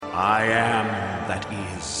I am that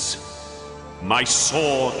is. My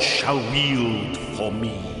sword shall wield for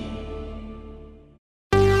me.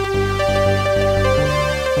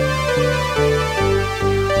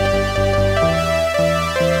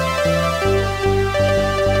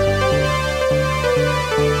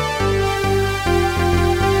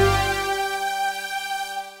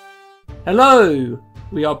 Hello,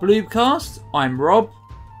 we are Bloobcast. I'm Rob.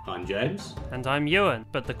 I'm James. And I'm Ewan.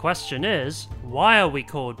 But the question is, why are we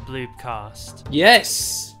called Bloobcast?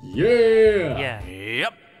 Yes. Yeah. Yeah.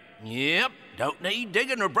 Yep. Don't need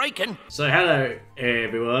digging or breaking. So hello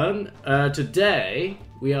everyone. Today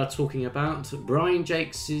we are talking about Brian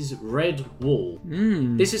Jacques' Red Wall.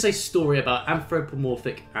 This is a story about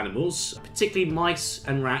anthropomorphic animals, particularly mice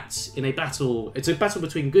and rats, in a battle. It's a battle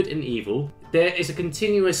between good and evil. There is a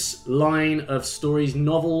continuous line of stories,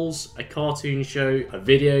 novels, a cartoon show, a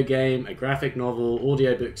video game, a graphic novel,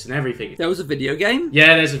 audiobooks and everything. There was a video game?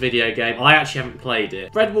 Yeah, there's a video game. I actually haven't played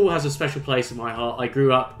it. Red Wall has a special place in my heart. I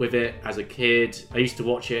grew up with it as a kid. I used to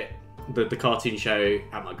watch it, the cartoon show,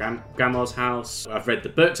 at my grandma's house. I've read the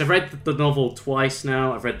books. I've read the novel twice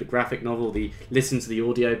now. I've read the graphic novel, listened to the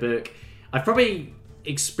audiobook. I've probably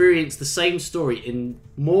experienced the same story in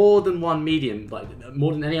more than one medium, like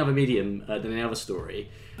more than any other medium than any other story.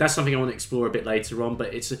 That's something I want to explore a bit later on,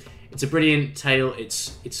 but it's a brilliant tale.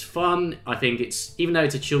 It's fun. I think it's, even though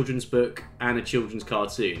it's a children's book and a children's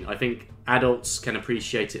cartoon, I think adults can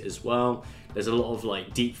appreciate it as well. There's a lot of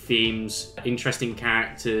like deep themes, interesting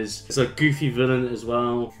characters. There's a goofy villain as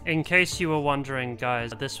well. In case you were wondering,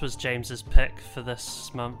 guys, this was James's pick for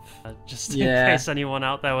this month. Just in case anyone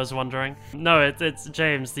out there was wondering. No, it's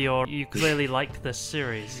James. You clearly like this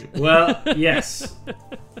series. Well, yes.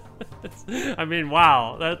 I mean,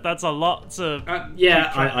 wow, that's a lot to.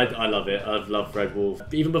 I love it. I've loved Red Wolf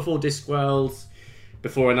even before Discworld.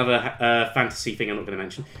 Before another fantasy thing I'm not going to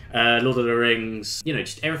mention, Lord of the Rings,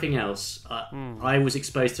 just everything else. I was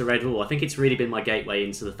exposed to Red Wall. I think it's really been my gateway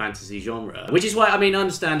into the fantasy genre, which is why,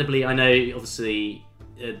 understandably, I know obviously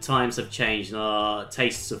times have changed and our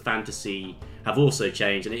tastes of fantasy have also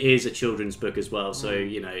changed, and it is a children's book as well, so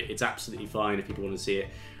it's absolutely fine if people want to see it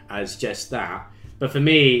as just that. But for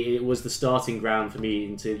me, it was the starting ground for me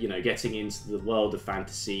into getting into the world of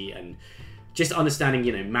fantasy and just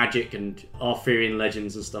understanding, magic and Arthurian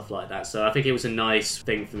legends and stuff like that. So I think it was a nice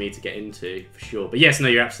thing for me to get into, for sure. But yes, no,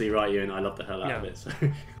 you're absolutely right, Ewan. I love the hell out of it. So.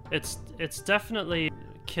 It's definitely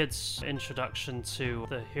kids' introduction to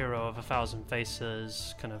the hero of 1,000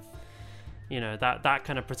 Faces, kind of, that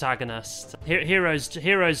kind of protagonist, hero's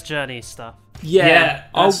journey stuff. Yeah.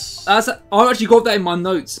 I actually got that in my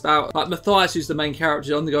notes about Matthias, who's the main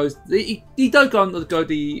character. He does go undergo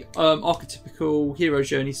the archetypical hero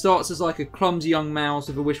journey. He starts as like a clumsy young mouse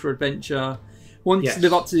with a wish for adventure. Wants to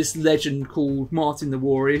live up to this legend called Martin the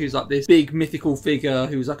Warrior, who's like this big mythical figure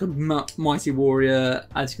who's like a mighty warrior,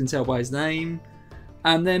 as you can tell by his name.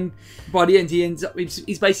 And then by the end,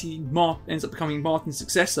 he's basically ends up becoming Martin's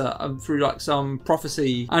successor through like some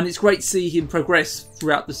prophecy. And it's great to see him progress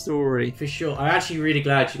throughout the story. For sure. I'm actually really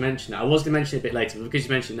glad you mentioned that. I was going to mention it a bit later, but because you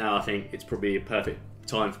mentioned it now, I think it's probably a perfect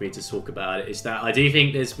time for me to talk about it. Is that I do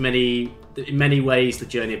think there's in many ways the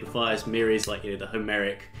journey of Matthias mirrors like the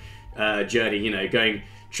Homeric journey.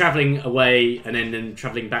 Traveling away and then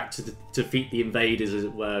traveling back to defeat the invaders, as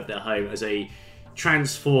it were, of their home as a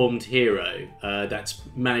transformed hero that's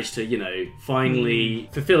managed to finally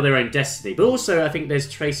fulfill their own destiny. But also I think there's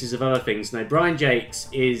traces of other things. Now, Brian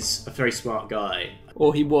Jacques is a very smart guy,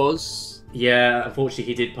 or he was. Yeah, unfortunately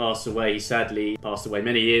he did pass away. He sadly passed away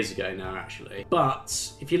many years ago now, actually.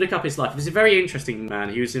 But if you look up his life, he's a very interesting man.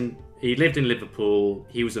 He lived in Liverpool.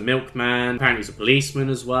 He was a milkman. Apparently he was a policeman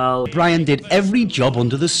as well. Brian did every job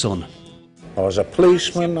under the sun. I was a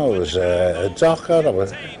policeman, I was a docker, I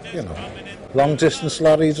was, long-distance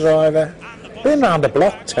lorry driver. Been round the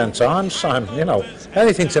block 10 times, Simon,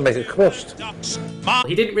 anything to make a crust.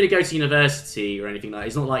 He didn't really go to university or anything like that.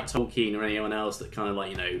 He's not like Tolkien or anyone else that kind of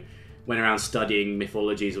went around studying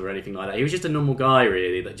mythologies or anything like that. He was just a normal guy,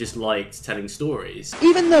 really, that just liked telling stories.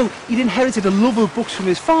 Even though he'd inherited a love of books from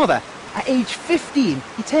his father, at age 15,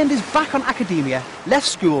 he turned his back on academia, left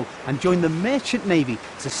school, and joined the Merchant Navy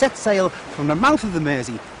to set sail from the mouth of the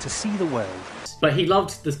Mersey to see the world. But he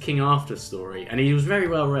loved the King Arthur story, and he was very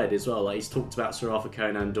well read as well. Like, he's talked about Sir Arthur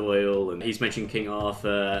Conan Doyle, and he's mentioned King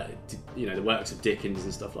Arthur, the works of Dickens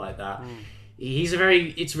and stuff like that.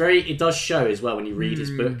 It does show as well when you read his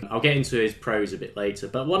book. I'll get into his prose a bit later,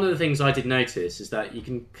 but one of the things I did notice is that you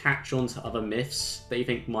can catch on to other myths that you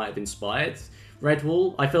think might have inspired Red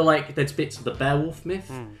Wall. I feel like there's bits of the Beowulf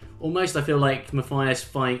myth. Almost, I feel like Matthias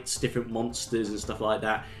fights different monsters and stuff like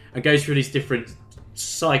that, and goes through these different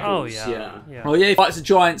cycles. Oh yeah. Oh yeah, he fights a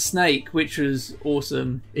giant snake, which was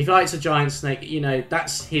awesome. He fights a giant snake. You know,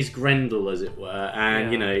 that's his Grendel, as it were,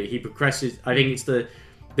 and you know he progresses. I think it's the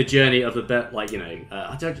journey of the like, you know,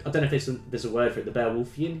 I don't know if there's a word for it, the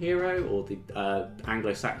Beowulfian hero or the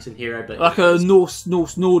Anglo-Saxon hero, but like a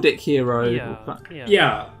Nordic hero.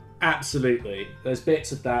 Yeah, absolutely. There's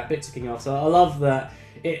bits of that, bits of King Arthur. I love that.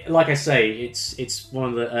 Like I say, it's one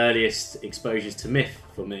of the earliest exposures to myth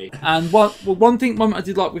for me. And one thing I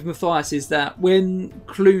did like with Matthias is that when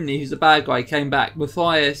Clooney, who's the bad guy, came back,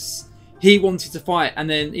 Matthias, he wanted to fight, and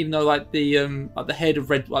then even though like the head of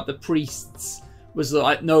the priests was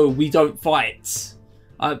like, no, we don't fight.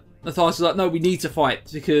 Matthias was like, no, we need to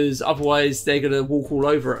fight because otherwise they're gonna walk all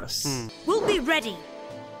over us. We'll be ready.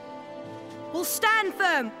 We'll stand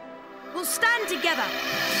firm. We'll stand together.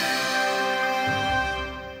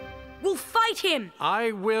 We'll fight him.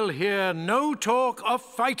 I will hear no talk of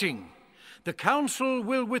fighting. The council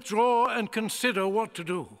will withdraw and consider what to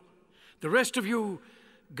do. The rest of you,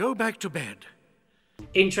 go back to bed.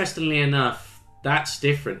 Interestingly enough, that's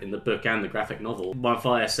different in the book and the graphic novel.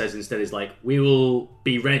 Matthias says instead is like, we will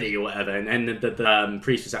be ready or whatever, and the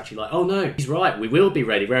priest was actually like, oh no, he's right, we will be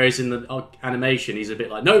ready. Whereas in the animation, he's a bit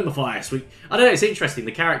like, no, Matthias, I don't know, it's interesting.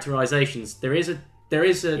 The characterizations, there is a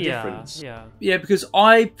difference. Yeah, because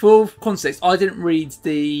for context, I didn't read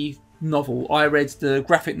the novel. I read the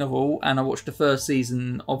graphic novel and I watched the first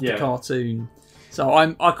season of the cartoon. So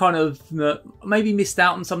I kind of maybe missed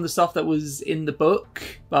out on some of the stuff that was in the book,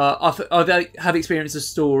 but I have experienced the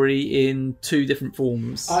story in two different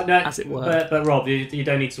forms, as it were. But Rob, you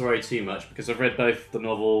don't need to worry too much because I've read both the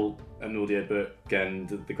novel, an audio book, and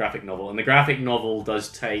the graphic novel. And the graphic novel does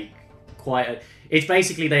take it's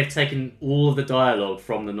basically they've taken all of the dialogue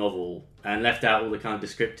from the novel and left out all the kind of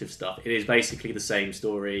descriptive stuff. It is basically the same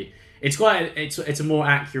story. It's a more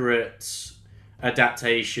accurate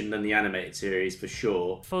adaptation than the animated series for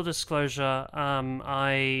sure. Full disclosure,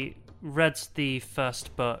 I read the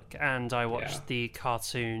first book and I watched the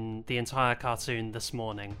entire cartoon this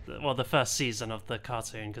morning. Well, the first season of the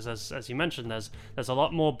cartoon, because as you mentioned, there's a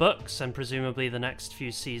lot more books, and presumably the next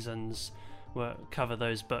few seasons will cover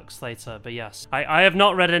those books later. But yes, I have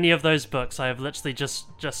not read any of those books. I have literally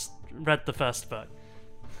just read the first book.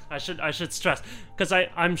 I should stress, because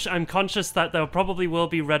I'm conscious that there probably will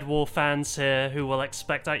be Redwall fans here who will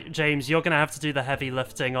expect, James, you're going to have to do the heavy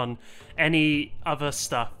lifting on any other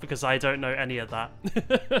stuff, because I don't know any of that.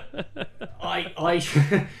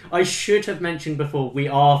 I should have mentioned before, we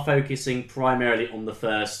are focusing primarily on the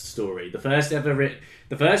first story. The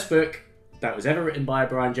first book that was ever written by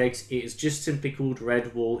Brian Jacques. It is just simply called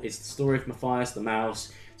Redwall. It's the story of Matthias the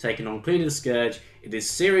Mouse taking on Clooney the Scourge. It is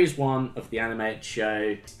series 1 of the animated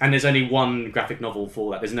show, and there's only one graphic novel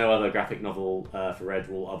for that. There's no other graphic novel for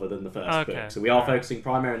Redwall other than the first book. So we are focusing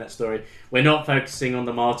primarily on that story. We're not focusing on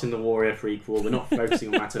the Martin the Warrior prequel. We're not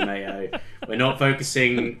focusing on Matameo. We're not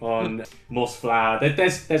focusing on Mossflower.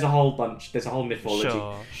 There's a whole bunch. There's a whole mythology.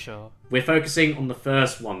 Sure. We're focusing on the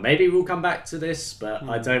first one. Maybe we'll come back to this, but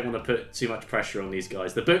I don't want to put too much pressure on these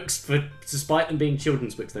guys. The books, despite them being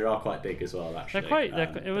children's books, they are quite big as well, actually.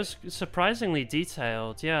 It was surprisingly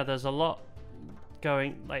detailed. Yeah, there's a lot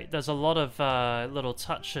there's a lot of little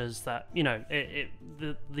touches that, you know,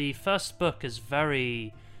 the first book is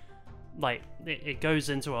very, it goes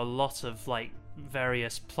into a lot of,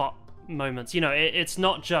 various plot moments. You know, it's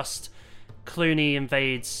not just Clooney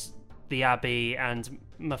invades the Abbey and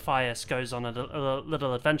Matthias goes on a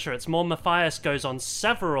little adventure. It's more Matthias goes on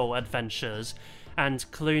several adventures, and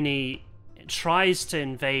Clooney tries to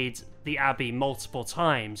invade the Abbey multiple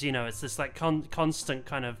times. You know, it's this constant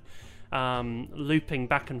kind of looping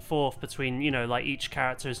back and forth between, you know, each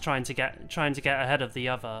character is trying to get ahead of the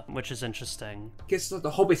other, which is interesting. I guess it's like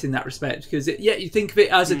The Hobbit in that respect, because you think of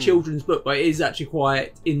it as a children's book, but it is actually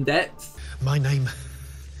quite in depth. My name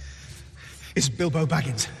is Bilbo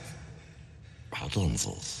Baggins.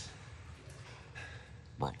 Bagginses.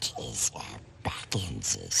 What is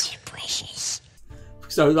Bagginses, precious?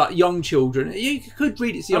 So, young children, you could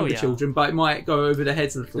read it to younger children, but it might go over their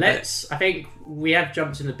heads a little bit. I think we have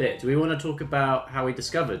jumped in a bit. Do we want to talk about how we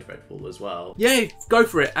discovered Redwall as well? Yeah, go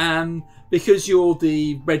for it. Because you're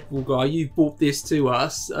the Redwall guy, you brought this to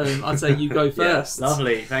us. I'd say you go first. Yeah,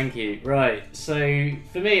 lovely, thank you. Right, so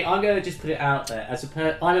for me, I'm going to just put it out there.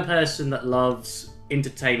 I'm a person that loves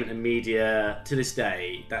entertainment and media to this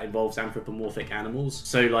day that involves anthropomorphic animals.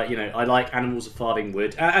 So, I like Animals of Farthing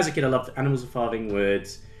Wood. As a kid, I loved Animals of Farthing Wood.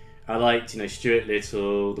 I liked, Stuart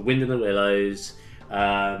Little, The Wind in the Willows.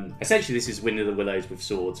 Essentially, this is Wind in the Willows with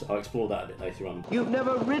swords. I'll explore that a bit later on. You've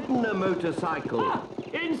never ridden a motorcycle.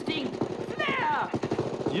 Instinct! There!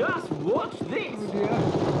 Just watch this!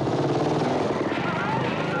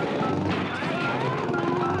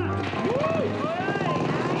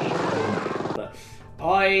 But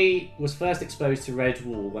I was first exposed to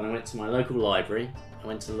Redwall when I went to my local library. I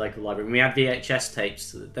went to the local library and we had VHS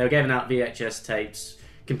tapes. They were giving out VHS tapes,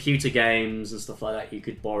 computer games and stuff like that you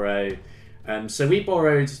could borrow. So we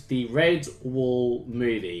borrowed the Redwall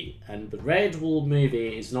movie, and the Redwall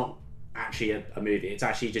movie is not actually a movie. It's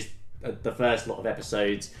actually just the first lot of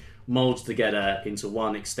episodes molded together into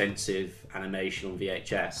one extensive animation on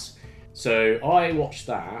VHS. So I watched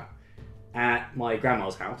that at my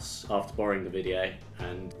grandma's house after borrowing the video,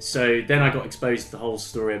 and so then I got exposed to the whole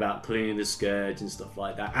story about Clooney the Scourge and stuff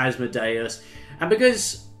like that, Asmodeus, and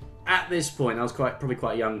because at this point I was probably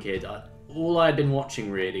quite a young kid, all I'd been watching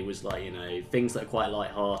really was like, you know, things that are quite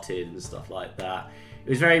light-hearted and stuff like that. It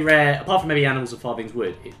was very rare, apart from maybe Animals of Farthing's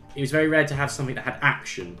Wood, it was very rare to have something that had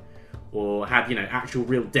action or had, you know, actual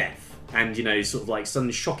real death and, you know, sort of like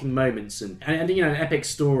some shocking moments and you know, an epic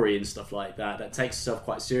story and stuff like that that takes itself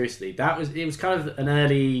quite seriously. It was kind of an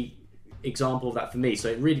early example of that for me, so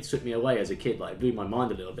it really took me away as a kid. Like, it blew my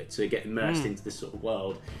mind a little bit to get immersed into this sort of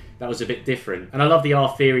world that was a bit different. And I love the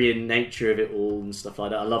Arthurian nature of it all and stuff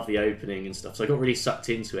like that. I love the opening and stuff, so I got really sucked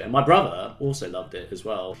into it. And my brother also loved it as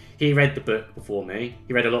well. He read the book before me.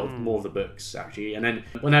 He read a lot more of the books actually, and then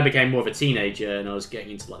when I became more of a teenager and I was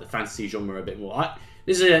getting into like the fantasy genre a bit more,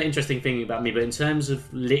 this is an interesting thing about me, but in terms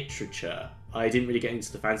of literature, I didn't really get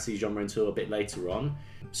into the fantasy genre until a bit later on.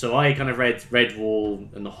 So I kind of read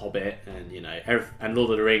Redwall and The Hobbit and, you know, and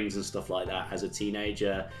Lord of the Rings and stuff like that as a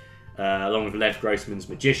teenager, along with Lev Grossman's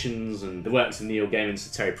Magicians and the works of Neil Gaiman's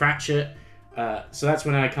Terry Pratchett. So that's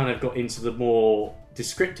when I kind of got into the more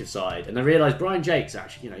descriptive side, and I realised Brian Jakes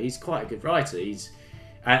actually, you know, he's quite a good writer.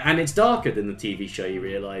 And it's darker than the TV show. You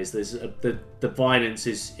realise there's the violence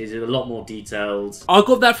is a lot more detailed. I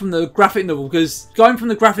got that from the graphic novel, because going from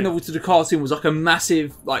the graphic novel to the cartoon was like a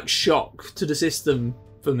massive like shock to the system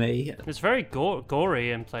for me. It's very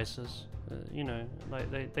gory in places. You know,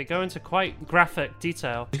 like they go into quite graphic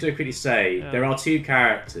detail. Just to quickly say, there are two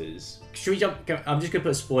characters. Should we jump? I'm just going to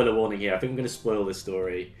put a spoiler warning here. I think I'm going to spoil this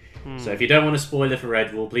story. So if you don't want to spoil it for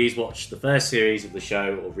Redwall, please watch the first series of the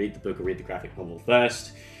show or read the book or read the graphic novel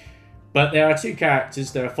first. But there are two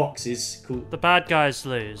characters. There are foxes called... The bad guys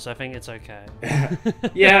lose. I think it's okay.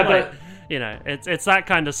 Yeah, like, but... You know, it's that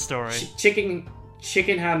kind of story. Chicken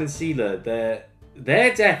Hound and Sealer, their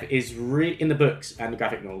death is really, in the books and the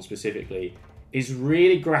graphic novel specifically, is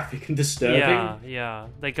really graphic and disturbing. Yeah.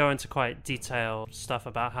 They go into quite detailed stuff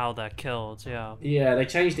about how they're killed, yeah. Yeah, they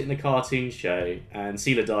changed it in the cartoon show, and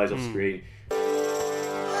Sealer dies off screen.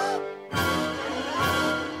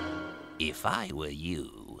 If I were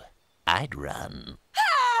you, I'd run.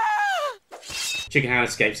 Chicken Hound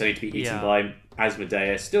escapes only to be eaten by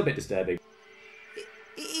Asmodeus. Still a bit disturbing.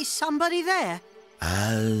 Is somebody there?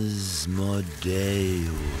 Asmodeus.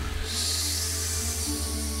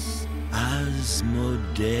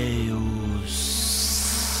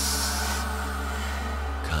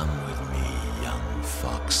 Come with me, young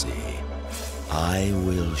Foxy. I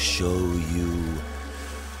will show you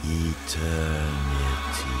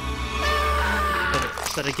eternity.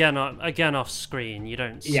 But again off screen, you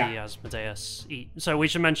don't see Asmodeus eat. So we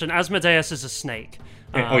should mention Asmodeus is a snake.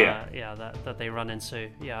 That they run into.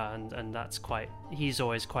 Yeah, and that's he's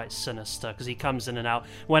always quite sinister because he comes in and out.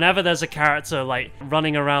 Whenever there's a character like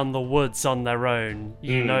running around the woods on their own,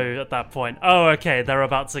 you know at that point, oh, okay, they're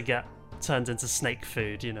about to get turned into snake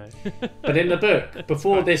food, you know. But in the book,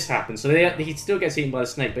 before this happens, so he still gets eaten by the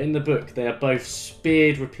snake, but in the book they are both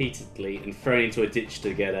speared repeatedly and thrown into a ditch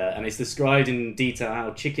together, and it's described in detail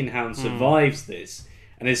how Chicken Hound survives this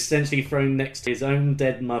and is essentially thrown next to his own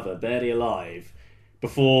dead mother, barely alive,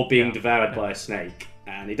 before being devoured by a snake.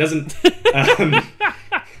 And he doesn't...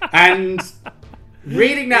 and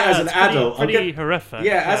reading that as an adult... Pretty horrific.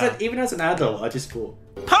 Yeah, even as an adult, I just thought...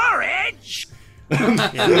 Porridge!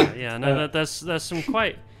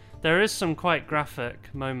 There is some quite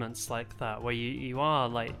graphic moments like that where you are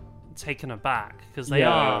like taken aback because they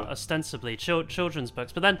are ostensibly children's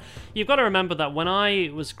books. But then you've got to remember that when I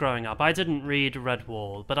was growing up, I didn't read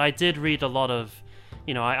Redwall, but I did read a lot of,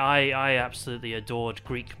 you know, I absolutely adored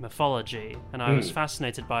Greek mythology, and I was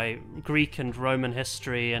fascinated by Greek and Roman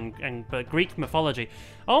history but Greek mythology.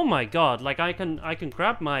 Oh my god, like I can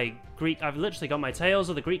grab my Greek. I've literally got my Tales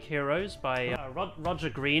of the Greek Heroes by Roger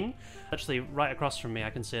Green, actually right across from me. I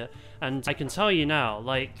can see it, and I can tell you now,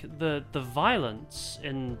 like the violence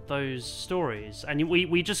in those stories, and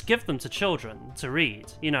we just give them to children to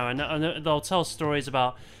read, you know, and they'll tell stories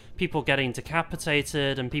about people getting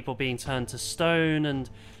decapitated and people being turned to stone and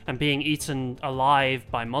being eaten alive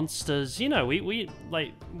by monsters. You know, we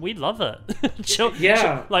love it.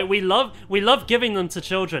 Like we love giving them to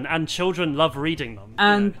children, and children love reading them.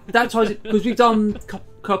 And that ties it, because we've done a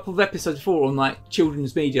couple of episodes before on like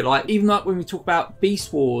children's media, like even like when we talk about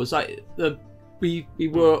Beast Wars, like we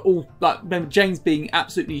were all like, remember James being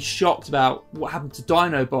absolutely shocked about what happened to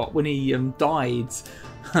Dinobot when he died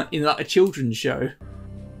in like a children's show.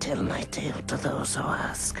 Tell my tale to those who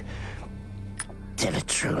ask. Tell it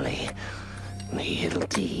truly, the ill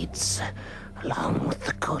deeds, along with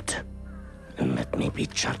the good, and let me be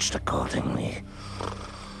judged accordingly.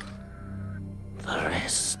 The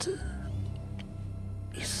rest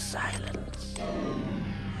is silence.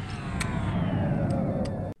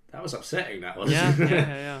 That was upsetting, that wasn't it?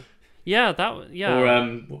 Yeah. Yeah,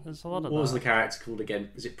 there's a lot of what was the character called again?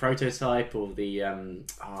 Is it Prototype or the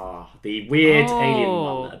weird alien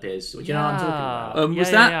one that appears? Do you know what I'm talking about? Was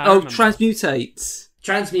that? Transmutate.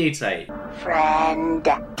 Transmutate. Friend.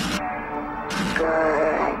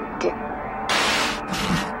 Good.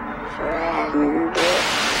 Friend.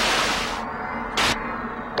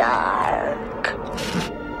 Dark.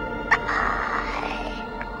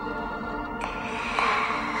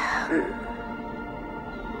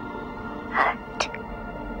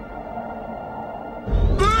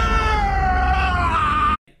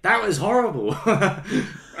 That was horrible.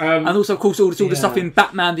 And also, of course, all the stuff in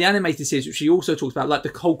Batman the Animated Series, which he also talks about, like the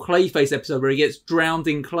whole Clayface episode where he gets drowned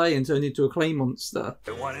in clay and turned into a clay monster.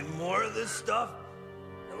 They wanted more of this stuff,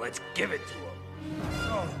 and let's give it to them.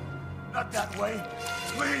 Oh, not that way,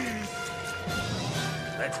 please.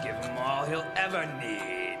 Let's give him all he'll ever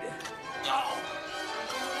need.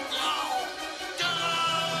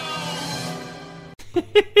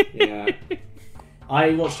 Yeah. I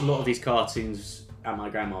watched a lot of these cartoons at my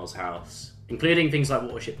grandma's house, including things like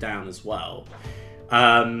Watership Down as well.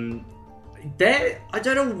 I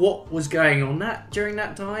don't know what was going on during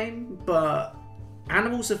that time, but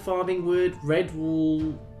Animals of Farming Wood,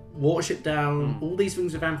 Redwall, Watership Down, all these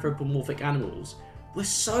things with anthropomorphic animals were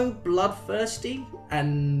so bloodthirsty,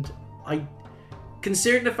 and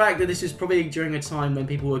considering the fact that this is probably during a time when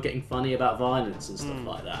people were getting funny about violence and stuff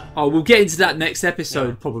like that. Oh, we'll get into that next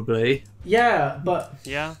episode, probably.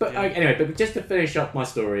 Anyway, but just to finish up my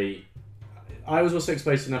story, I was also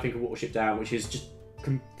exposed to nothing called Watership Down, which is just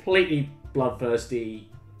completely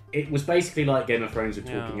bloodthirsty. It was basically like Game of Thrones with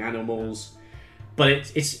talking animals,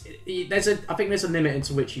 but I think there's a limit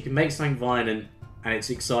into which you can make something violent and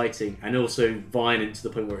it's exciting, and also violent to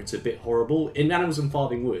the point where it's a bit horrible. In Animals and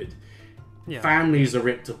Farming Wood, families are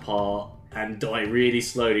ripped apart and die really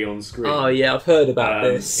slowly on screen. Oh yeah, I've heard about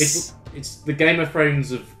this. It's the Game of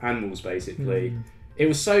Thrones of animals, basically. It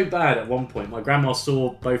was so bad at one point, my grandma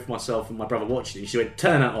saw both myself and my brother watching it, and she went,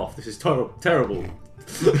 "Turn that off, this is terrible."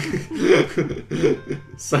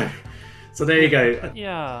 So there you go.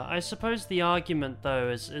 Yeah, I suppose the argument, though,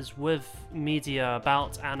 is with media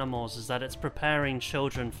about animals is that it's preparing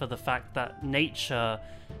children for the fact that nature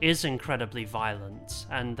is incredibly violent,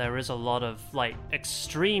 and there is a lot of, like,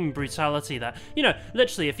 extreme brutality that, you know,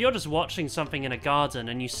 literally, if you're just watching something in a garden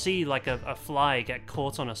and you see, like, a fly get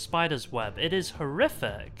caught on a spider's web, it is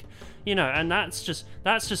horrific, you know, and that's just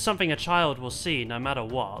something a child will see no matter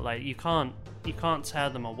what. Like, you can't tear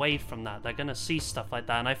them away from that. They're gonna see stuff like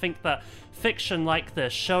that, and I think that fiction like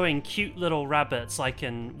this, showing cute little rabbits like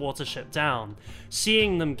in Watership Down,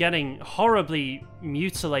 seeing them getting horribly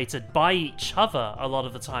mutilated by each other a lot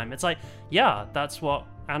of the time, it's like, yeah, that's what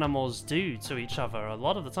animals do to each other a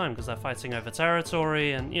lot of the time, because they're fighting over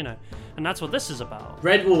territory, and you know, and that's what this is about.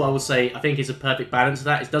 Redwall, I would say, I think is a perfect balance of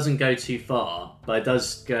that. It doesn't go too far, but it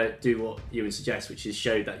does do what you would suggest, which is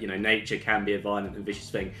show that, you know, nature can be a violent and vicious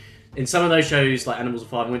thing. In some of those shows, like Animals of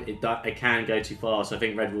Farming Wood, it can go too far. So I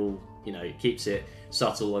think Redwall, you know, keeps it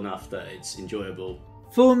subtle enough that it's enjoyable.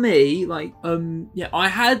 For me, like, I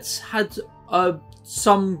had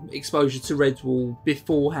some exposure to Redwall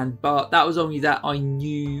beforehand, but that was only that I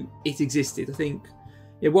knew it existed. I think,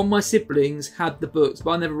 one of my siblings had the books,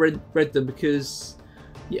 but I never read them because,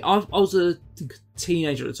 I was a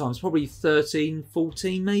teenager at the time. It's probably 13,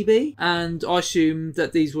 14 maybe, and I assumed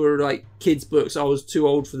that these were like kids' books. I was too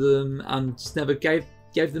old for them and just never gave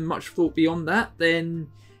them much thought beyond that. Then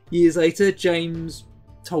years later, James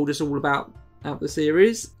told us all about the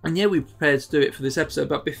series, and we prepared to do it for this episode.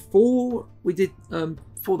 But before we did,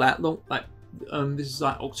 before that, this is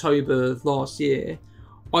like October last year,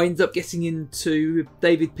 I ended up getting into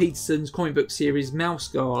David Peterson's comic book series Mouse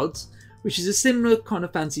Guard, which is a similar kind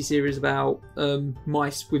of fantasy series about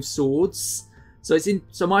mice with swords. So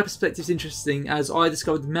so my perspective's interesting, as I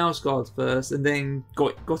discovered the Mouse Guard first, and then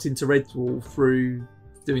got into Redwall through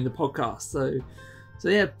doing the podcast.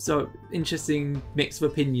 So interesting mix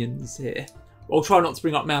of opinions here. I'll try not to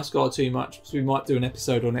bring up Mouse Guard too much, because we might do an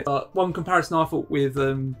episode on it. But one comparison I thought with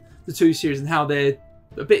the two series and how they're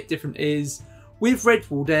a bit different is, with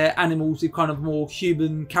Redwall, they're animals with kind of more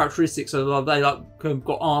human characteristics. So they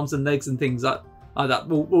got arms and legs and things like that.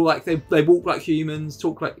 Like they walk like humans,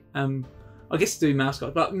 talk like I guess to do Mouse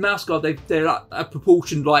Guard, but Mouse Guard they're like a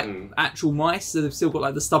proportioned like actual mice, so they've still got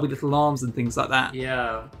like the stubby little arms and things like that.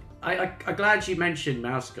 Yeah. I'm glad you mentioned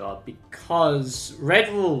Mouse Guard, because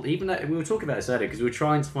Redwall, even though we were talking about this earlier, because we were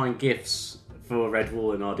trying to find GIFs for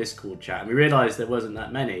Redwall in our Discord chat, and we realised there wasn't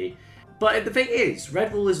that many. But the thing is,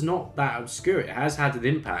 Redwall is not that obscure. It has had an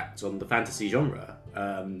impact on the fantasy genre.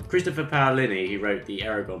 Christopher Paolini, who wrote the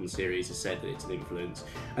Eragon series, has said that it's an influence.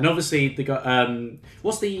 And obviously, the guy,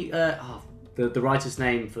 what's the writer's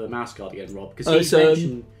name for Mouse Guard again, Rob? Because he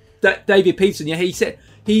mentioned David Peterson. Yeah, he said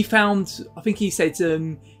he found. I think he said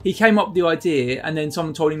he came up with the idea, and then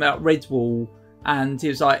someone told him about Redwall, and he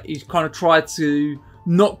was like, he kind of tried to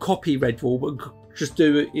not copy Redwall, but just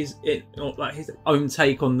do his own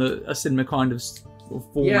take on a similar kind of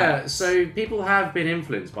format. Yeah, so people have been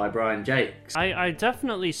influenced by Brian Jakes. I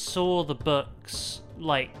definitely saw the books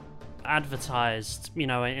like advertised,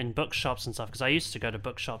 in bookshops and stuff, because I used to go to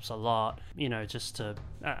bookshops a lot, just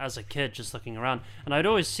as a kid, just looking around, and I'd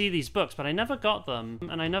always see these books, but I never got them,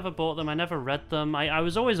 and I never bought them, I never read them. I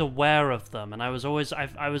was always aware of them, and I was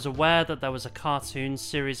aware that there was a cartoon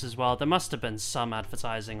series as well. There must have been some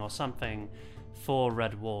advertising or something for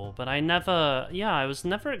Redwall, but I was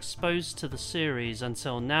never exposed to the series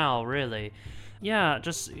until now, really. Yeah,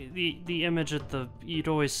 just the image of you'd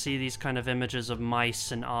always see these kind of images of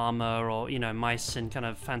mice in armor, or, mice in kind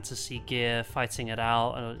of fantasy gear fighting it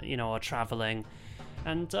out, or traveling.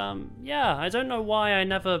 And, I don't know why I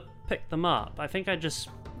never picked them up. I think I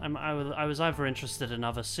was either interested in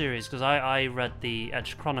other series, because I read the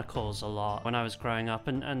Edge Chronicles a lot when I was growing up,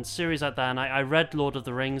 and series like that, and I read Lord of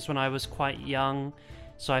the Rings when I was quite young.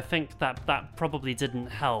 So I think that probably didn't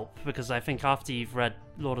help, because I think after you've read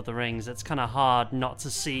Lord of the Rings, it's kind of hard not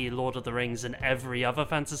to see Lord of the Rings in every other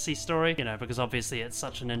fantasy story, because obviously it's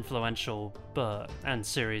such an influential book and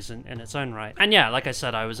series in its own right. And yeah, like I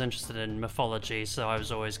said, I was interested in mythology, so I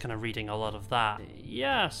was always kind of reading a lot of that.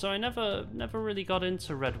 Yeah, so I never really got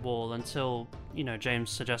into Redwall until,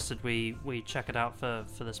 James suggested we check it out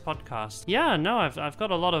for this podcast. Yeah, no, I've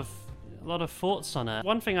got a lot of thoughts on it.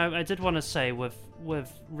 One thing I did want to say with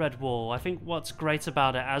Redwall, I think what's great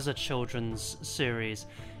about it as a children's series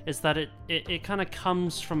is that it kind of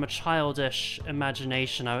comes from a childish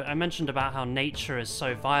imagination. I mentioned about how nature is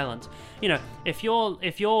so violent. If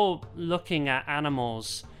you're looking at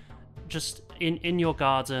animals just in your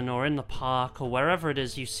garden or in the park or wherever it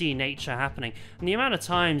is you see nature happening, and the amount of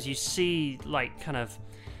times you see kind of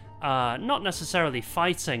not necessarily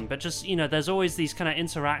fighting, but just, there's always these kind of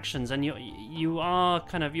interactions, and you are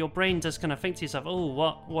kind of, your brain does kind of think to yourself, oh,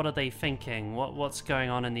 what are they thinking? What's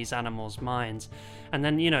going on in these animals' minds? And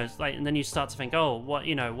then, and then you start to think, oh,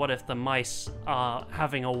 what if the mice are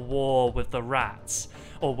having a war with the rats,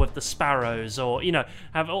 or with the sparrows, or,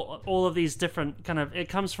 have all of these different kind of, it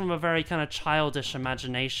comes from a very kind of childish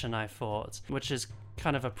imagination, I thought, which is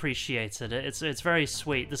kind of appreciated. It's very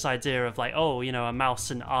sweet, this idea of a mouse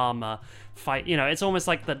in armor fight. It's almost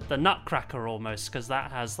like the Nutcracker almost, because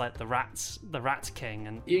that has the Rat King.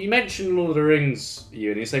 And you mentioned Lord of the Rings, and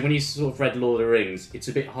you say when you sort of read Lord of the Rings, it's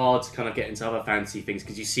a bit hard to kind of get into other fantasy things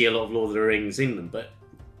because you see a lot of Lord of the Rings in them. But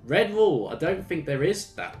Redwall, I don't think there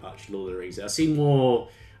is that much Lord of the Rings. I see more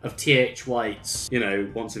of T.H. White's,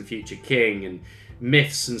 Once and Future King, and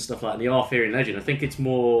myths and stuff like that, and the Arthurian legend. I think it's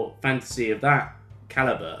more fantasy of that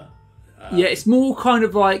caliber. Yeah, it's more kind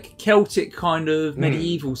of like Celtic kind of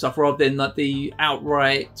medieval stuff, rather than the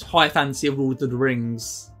outright high fantasy of Lord of the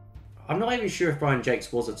Rings. I'm not even sure if Brian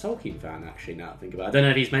Jakes was a Tolkien fan, actually, now I think about it. I don't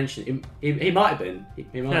know if he's mentioned he might have been.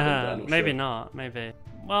 He might have been, but maybe sure. not, maybe.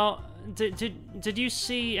 Well, did you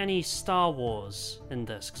see any Star Wars in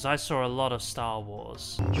this? Because I saw a lot of Star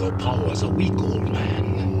Wars. Your powers are weak, old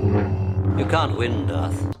man. You can't win,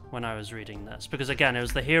 Darth. When I was reading this, because again, it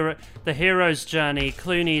was the hero's journey.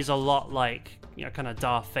 Clooney's a lot like kind of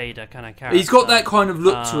Darth Vader kind of character. He's got that kind of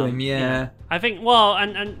look to him, yeah. I think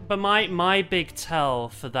but my big tell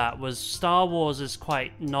for that was Star Wars is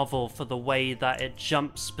quite novel for the way that it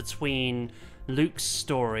jumps between Luke's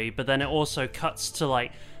story, but then it also cuts to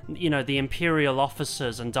the Imperial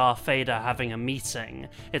officers and Darth Vader having a meeting.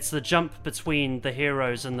 It's the jump between the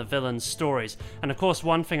heroes and the villains' stories. And of course,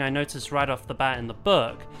 one thing I noticed right off the bat in the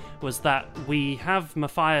book was that we have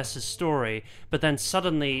Matthias' story, but then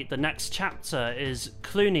suddenly the next chapter is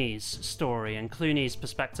Clooney's story and Clooney's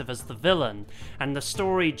perspective as the villain. And the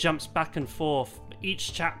story jumps back and forth.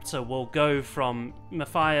 Each chapter will go from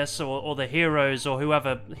Matthias or the heroes or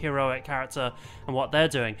whoever heroic character and what they're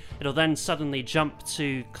doing. It'll then suddenly jump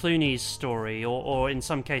to Clooney's story or in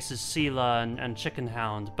some cases Seela and Chicken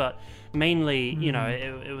Hound. But mainly,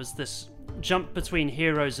 it was this jump between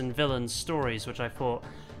heroes and villains stories, which I thought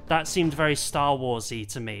that seemed very Star Wars-y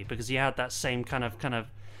to me, because you had that same kind of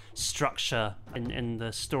structure in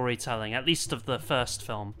the storytelling, at least of the first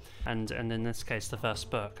film, and in this case the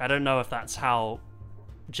first book. I don't know if that's how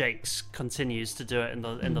Jakes continues to do it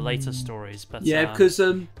in the later stories, but because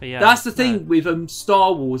that's the thing with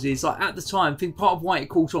Star Wars is, like, at the time, I think part of why it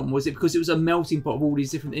caught on was it because it was a melting pot of all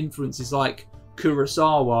these different influences, like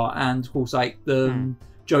Kurosawa and of course like the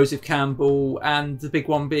Joseph Campbell, and the big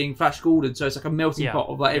one being Flash Gordon. So it's like a melting pot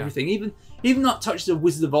of like everything, even not touches of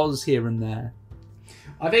Wizard of Oz here and there.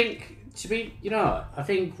 I think I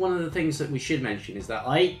think one of the things that we should mention is that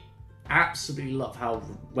I absolutely love how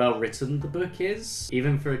well written the book is,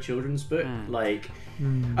 even for a children's book.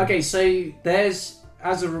 Okay, so there's,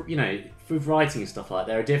 with writing and stuff like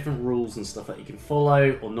that, there are different rules and stuff that you can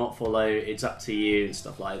follow or not follow. It's up to you and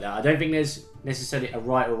stuff like that. I don't think there's necessarily a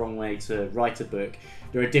right or wrong way to write a book.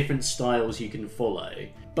 There are different styles you can follow.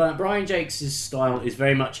 But Brian Jakes' style is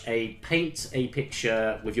very much a paint a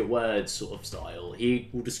picture with your words sort of style. He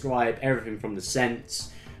will describe everything from the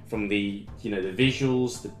scents, from the the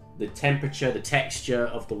visuals, the temperature, the texture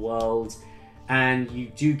of the world, and you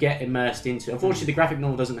do get immersed into it. Unfortunately, the graphic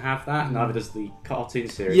novel doesn't have that, neither does the cartoon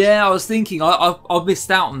series. Yeah, I was thinking I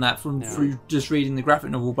missed out on that through just reading the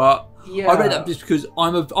graphic novel, but I read that just because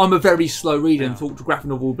I'm a very slow reader and thought the graphic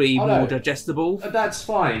novel would be more digestible. That's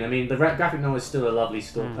fine. I mean, the graphic novel is still a lovely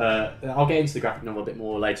story. I'll get into the graphic novel a bit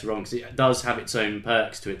more later on, because it does have its own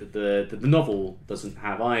perks to it that the novel doesn't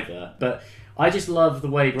have either. But I just love the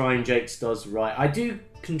way Brian Jakes does write. I do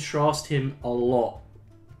contrast him a lot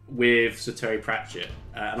with Sir Terry Pratchett,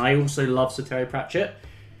 and I also love Sir Terry Pratchett.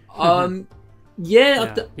 I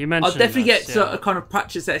definitely get a kind of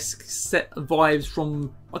Pratchett-esque set of vibes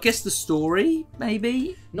from, I guess, the story,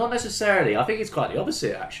 maybe? Not necessarily. I think it's quite the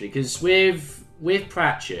opposite, actually, because with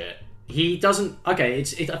Pratchett, he doesn't. Okay, I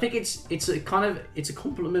think it's a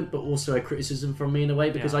compliment, but also a criticism from me in a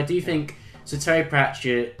way, because I do think Sir Terry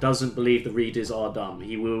Pratchett doesn't believe the readers are dumb.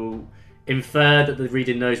 He will infer that the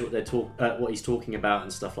reader knows what he's talking about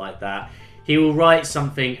and stuff like that. He will write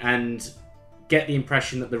something and get the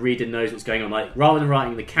impression that the reader knows what's going on. Like, rather than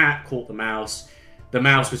writing the cat caught the mouse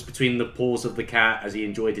was between the paws of the cat as he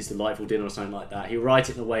enjoyed his delightful dinner or something like that. He'll write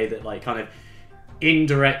it in a way that kind of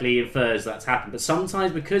indirectly infers that's happened. But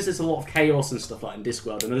sometimes, because there's a lot of chaos and stuff like in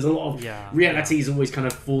Discworld, and there's a lot of realities always kind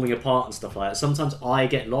of falling apart and stuff like that, sometimes I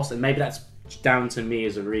get lost, and maybe that's down to me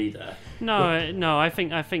as a reader. I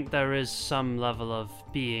think there is some level of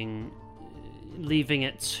leaving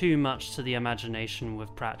it too much to the imagination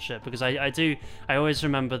with Pratchett, because I always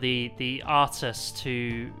remember the artist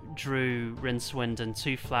who drew Rincewind and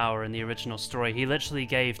Two Flower in the original story. He literally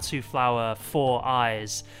gave Two Flower 4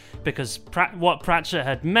 eyes, because what Pratchett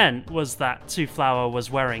had meant was that Two Flower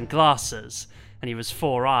was wearing glasses and he was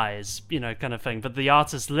 4 eyes, kind of thing. But the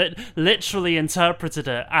artist literally interpreted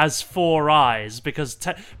it as 4 eyes, because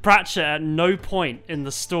Pratchett at no point in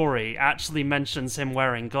the story actually mentions him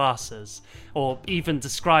wearing glasses, or even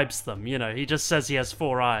describes them. He just says he has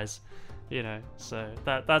 4 eyes. So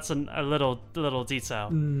that's a little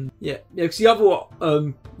detail. Yeah. Because the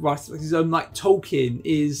other writer, like Tolkien,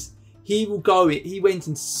 is he went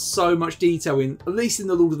into so much detail at least in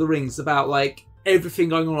the Lord of the Rings, about like everything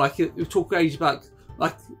going on, like we talk about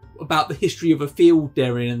the history of a field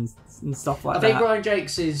they're in and stuff like that. I think Brian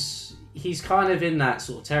Jakes he's kind of in that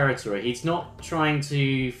sort of territory. He's not trying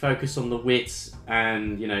to focus on the wit,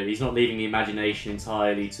 and he's not leaving the imagination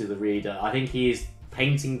entirely to the reader. I think he is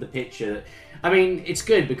painting the picture. I mean, it's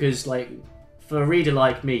good because, like, for a reader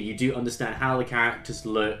like me, you do understand how the characters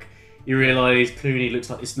look. You realise Clooney looks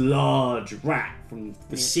like this large rat from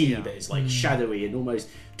the sea that is like shadowy and almost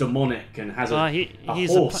demonic, and has a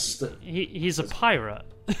horse. He's a pirate.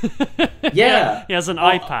 Yeah, he has an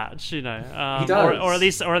eye patch, he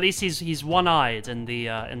does, or at least he's one-eyed in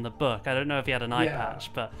the book. I don't know if he had an eye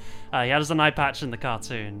patch, but He has an eye patch in the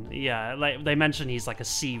cartoon. Yeah, like they mentioned he's like a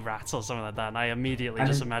sea rat or something like that, and I immediately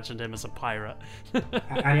just imagined him as a pirate.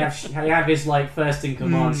 And you have his like first in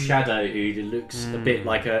command Shadow, who looks a bit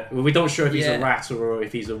like a. We're not sure if he's a rat or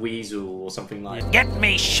if he's a weasel or something like that. Get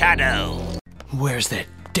me Shadow! Where's that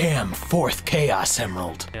damn fourth Chaos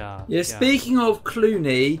Emerald? Yeah, speaking of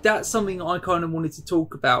Clooney, that's something I kind of wanted to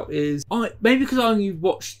talk about. Is maybe because I only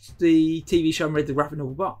watched the TV show and read the graphic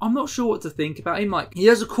novel, but I'm not sure what to think about him. Like, he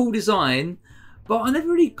has a cool design, but I never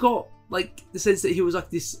really got like the sense that he was like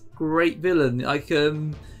this great villain. Like,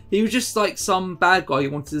 he was just like some bad guy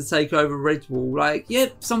who wanted to take over Redwall. Like, yeah,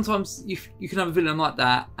 sometimes you can have a villain like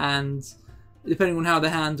that, and depending on how they're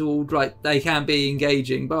handled, like they can be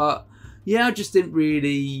engaging. But yeah, I just didn't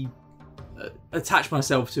really attach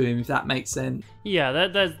myself to him, if that makes sense. Yeah,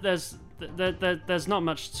 there's not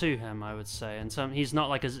much to him, I would say. And he's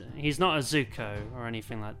not a Zuko or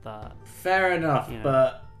anything like that. Fair enough,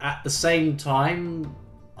 but at the same time,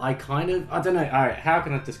 I don't know. All right, how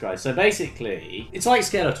can I describe? So basically, it's like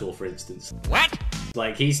Skeletor, for instance. What?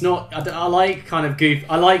 Like, he's not. I like kind of goofy.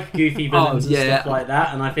 I like goofy villains and stuff like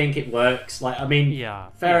that, and I think it works. Like, I mean,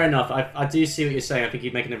 fair enough. I do see what you're saying. I think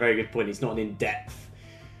you're making a very good point. He's not an in-depth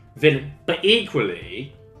villain, but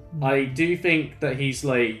equally, I do think that he's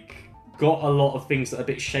like got a lot of things that are a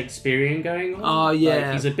bit Shakespearean going on. Oh yeah,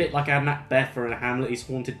 like, he's a bit like a Macbeth or a Hamlet. He's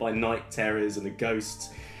haunted by night terrors and the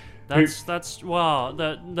ghosts. Well,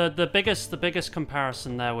 the biggest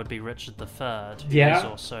comparison there would be Richard III, who is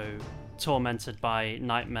also tormented by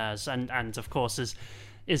nightmares and of course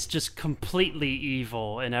is just completely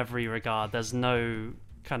evil in every regard. There's no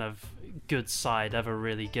kind of good side ever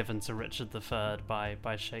really given to Richard III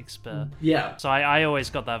by Shakespeare. Yeah. So I always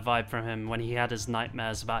got that vibe from him when he had his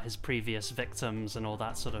nightmares about his previous victims and all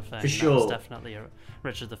that sort of thing. For sure. That was definitely a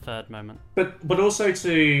Richard III moment. But also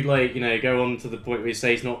to, like, you know, go on to the point where you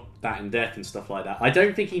say he's not that in depth and stuff like that. I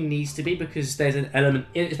don't think he needs to be, because there's an element,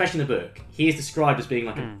 especially in the book, he is described as being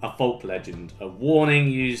like a folk legend, a warning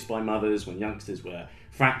used by mothers when youngsters were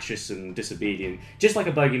fractious and disobedient, just like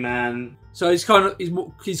a bogeyman. So he's kind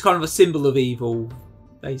of a symbol of evil,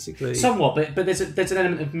 basically. Somewhat, but there's an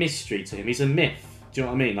element of mystery to him. He's a myth. Do you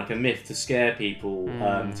know what I mean? Like a myth to scare people,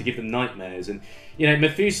 to give them nightmares. And, you know,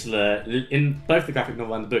 Methuselah, in both the graphic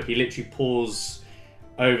novel and the book, he literally pores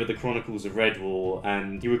over the chronicles of Redwall,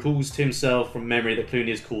 and he recalls to himself from memory that Clooney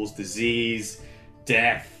has caused disease,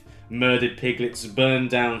 death, murdered piglets, burned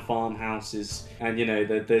down farmhouses, and, you know,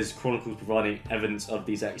 there's chronicles providing evidence of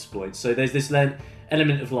these exploits. So there's this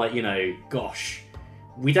element of, like, you know, gosh,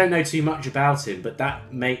 we don't know too much about him, but that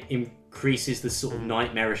increases the sort of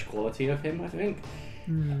nightmarish quality of him, I think.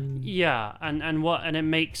 Yeah, and it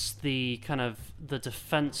makes the kind of the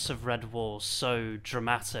defense of Redwall so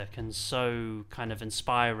dramatic and so kind of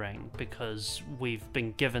inspiring, because we've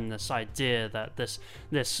been given this idea that this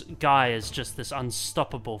guy is just this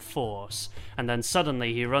unstoppable force, and then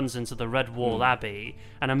suddenly he runs into the Redwall Abbey,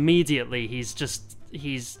 and immediately he's just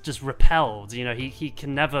repelled. You know, he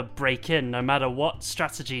can never break in, no matter what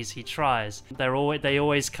strategies he tries. They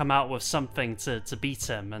always come out with something to beat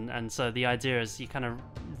him, and so the idea is you kind of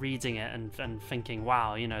reading it and thinking,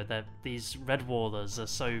 wow, you know, these Redwallers are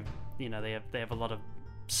so, you know, they have a lot of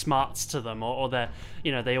smarts to them, or they're,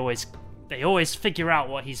 you know, they always figure out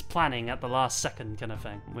what he's planning at the last second, kind of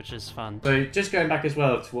thing, which is fun. So just going back as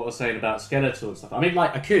well to what I was saying about Skeletor and stuff, I mean,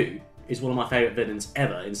 like, Aku is one of my favourite villains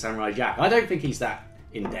ever in Samurai Jack. I don't think he's that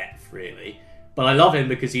in-depth, really, but I love him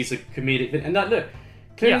because he's a comedic villain. And look,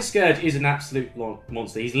 Clooney Scourge is an absolute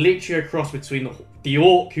monster. He's literally a cross between the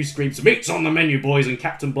orc who screams, "Meat's on the menu, boys," and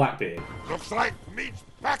Captain Blackbeard. Looks like meat's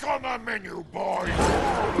back on the menu, boys.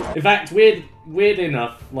 In fact, weird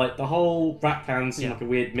enough, like, the whole Rat Clan seems like a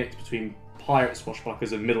weird mix between pirate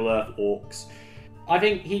swashbucklers and Middle-earth orcs. I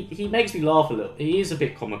think he makes me laugh a little. He is a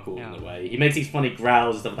bit comical in a way. He makes these funny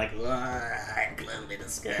growls and stuff like, "I'm Clooney the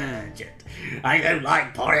Scourge. I don't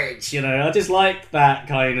like porridge." You know, I just like that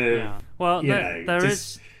kind of. Yeah. Well,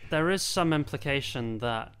 there is some implication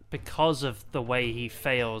that because of the way he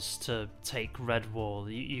fails to take Redwall,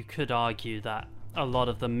 you could argue that a lot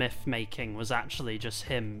of the myth making was actually just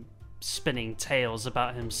him spinning tales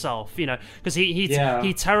about himself, you know, because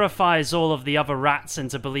he terrifies all of the other rats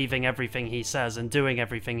into believing everything he says and doing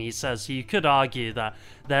everything he says. So you could argue that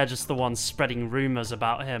they're just the ones spreading rumors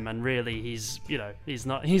about him, and really he's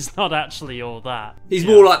not actually all that. He's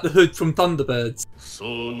more like the Hood from Thunderbirds.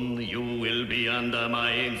 Soon you will be under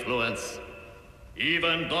my influence.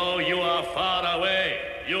 Even though you are far away,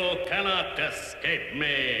 you cannot escape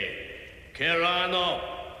me. Kyrano.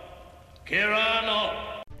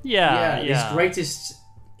 Yeah. His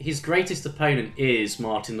his greatest opponent is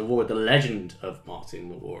Martin the Warrior, the legend of Martin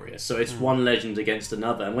the Warrior. So it's one legend against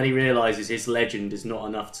another. And when he realises his legend is not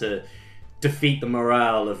enough to defeat the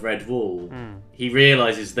morale of Redwall, he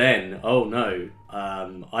realises then, oh no,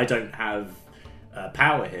 I don't have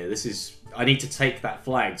power here. I need to take that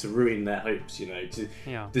flag to ruin their hopes, to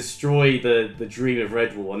destroy the dream of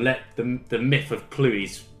Redwall and let the myth of Cluny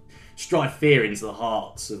strike fear into the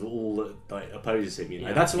hearts of all that opposes him.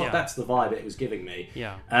 That's the vibe it was giving me.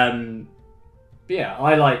 I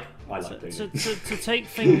like doing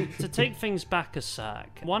it. To take things back a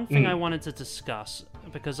sec, one thing I wanted to discuss,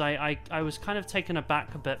 because I was kind of taken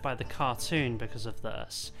aback a bit by the cartoon because of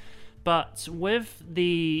this, but with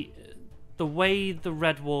the way the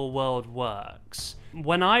Redwall world works,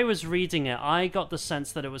 when I was reading it, I got the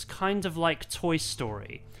sense that it was kind of like Toy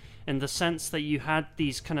Story, in the sense that you had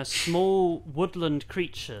these kind of small woodland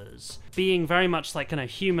creatures being very much like kind of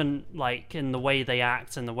human-like in the way they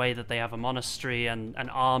act and the way that they have a monastery and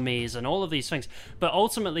armies and all of these things, but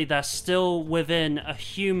ultimately they're still within a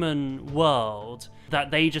human world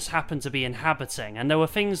that they just happen to be inhabiting. And there were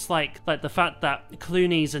things like the fact that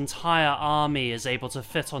Cluny's entire army is able to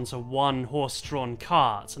fit onto one horse-drawn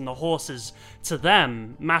cart, and the horses, to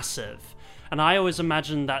them, massive. And I always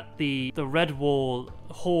imagined that the Redwall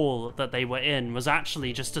hall that they were in was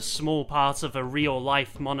actually just a small part of a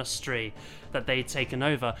real-life monastery that they'd taken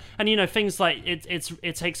over. And, things like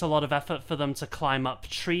it takes a lot of effort for them to climb up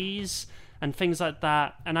trees and things like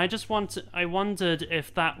that. And I wondered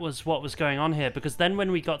if that was what was going on here, because then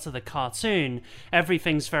when we got to the cartoon,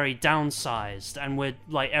 everything's very downsized, and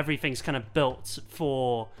everything's kind of built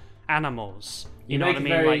for animals. You know what I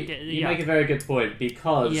mean? You make a very good point,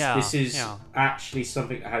 because this is actually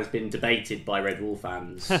something that has been debated by Redwall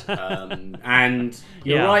fans. And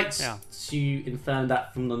you're right to infer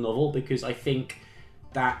that from the novel, because I think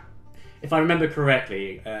that, if I remember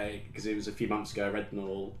correctly, because it was a few months ago I read the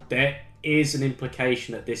novel, there is an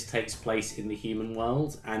implication that this takes place in the human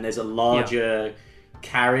world, and there's a larger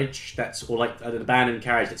carriage or an abandoned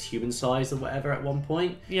carriage that's human-sized or whatever at one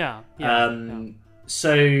point.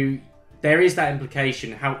 So there is that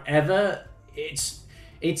implication. However, it's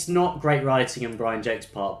not great writing on Brian Jake's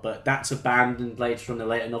part, but that's abandoned later on in the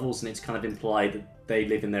later novels, and it's kind of implied that they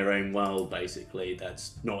live in their own world, basically,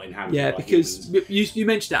 that's not inhabited by because humans. you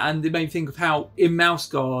mentioned that, and it made me think of how in Mouse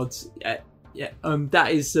Guard,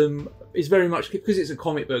 that is very much, because it's a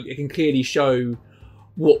comic book, it can clearly show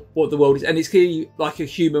what the world is, and it's clearly like a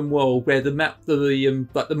human world where the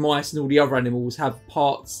mice and all the other animals have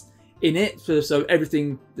parts in it, so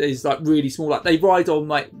everything is really small. Like they ride on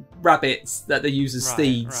rabbits that they use as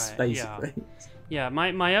steeds, basically.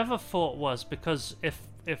 My other thought was, because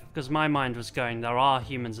my mind was going, there are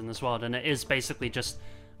humans in this world, and it is basically just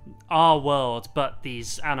our world, but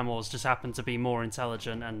these animals just happen to be more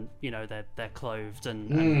intelligent, and they're clothed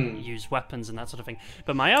and use weapons and that sort of thing.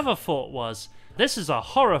 But my other thought was, this is a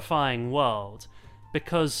horrifying world,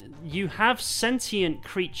 because you have sentient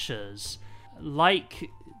creatures like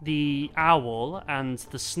the owl and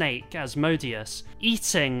the snake, Asmodeus,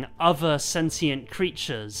 eating other sentient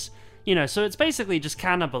creatures. So it's basically just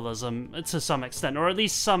cannibalism to some extent, or at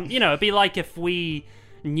least some, it'd be like if we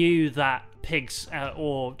knew that pigs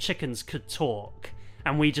or chickens could talk,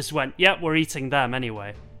 and we just went, yep, we're eating them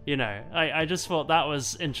anyway. I just thought that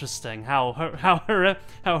was interesting, how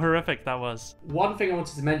horrific that was. One thing I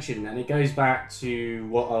wanted to mention, and it goes back to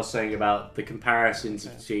what I was saying about the comparisons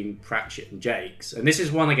between Pratchett and Jakes, and this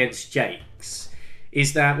is one against Jakes,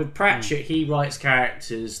 is that with Pratchett, he writes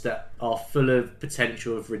characters that are full of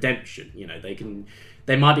potential of redemption.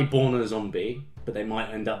 They might be born a zombie, but they might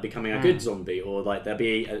end up becoming a good zombie, or they'll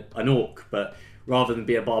be an orc, but rather than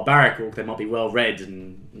be a barbaric orc, they might be well read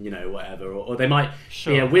and whatever, or they might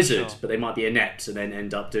be a wizard, but they might be inept and then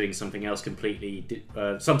end up doing something else completely,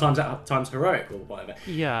 sometimes at times heroic or whatever.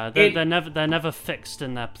 They're never fixed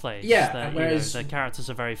in their place. Whereas their characters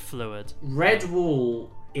are very fluid. Redwall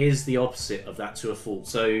is the opposite of that to a fault.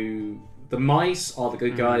 So the mice are the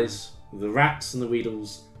good guys, the rats and the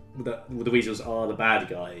weasels are the bad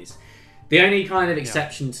guys. The only kind of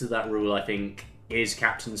exception to that rule, I think, is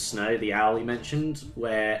Captain Snow, the owl you mentioned,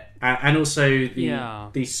 and also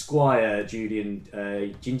the Squire Julian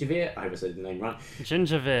Gingerveer. I hope I said the name right.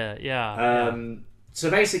 Gingerveer, so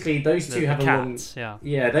basically, those two have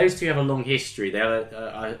those two have a long history. They have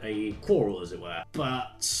a quarrel, as it were.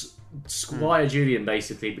 But Squire Julian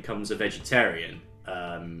basically becomes a vegetarian,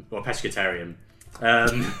 or pescatarian.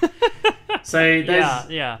 So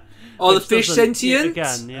there's Are the fish sentient?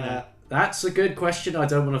 Again, that's a good question. I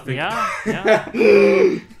don't want to think. Yeah.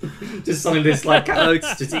 Just something this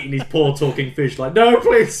just eating these poor talking fish. No,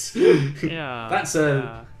 please. Yeah. That's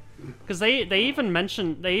a Because they even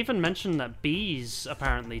mention that bees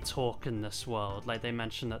apparently talk in this world. Like they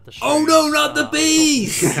mention that the Oh no, not the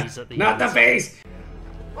bees! Not the bees!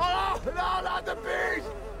 Oh, no, not the bees!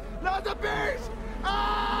 Not the bees!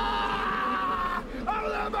 Ah! Out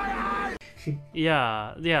of my eyes!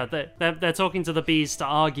 Yeah, they're talking to the bees to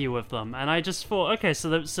argue with them, and I just thought, okay,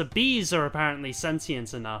 so bees are apparently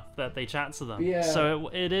sentient enough that they chat to them. Yeah. So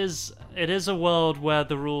it is a world where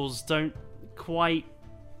the rules don't quite.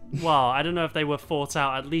 Well, I don't know if they were thought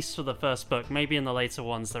out, at least for the first book. Maybe in the later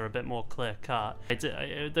ones they're a bit more clear-cut.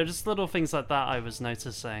 They're just little things like that I was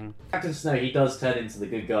noticing. Captain Snow, he does turn into the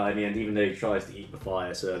good guy in the end, even though he tries to eat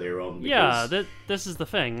Matthias earlier on. Yeah, this is the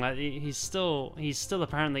thing. Like he's still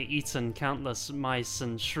apparently eaten countless mice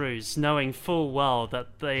and shrews, knowing full well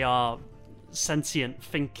that they are sentient,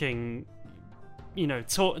 thinking,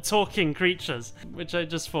 talking creatures, which I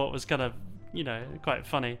just thought was kind of, quite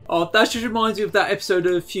funny. Oh, that just reminds me of that episode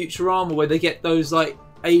of Futurama where they get those like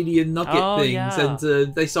alien nugget things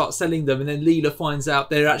and they start selling them, and then Leela finds out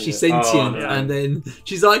they're actually sentient, and then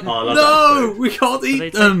she's like, "No, we can't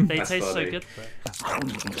eat them." They taste so good.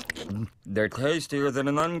 They're tastier than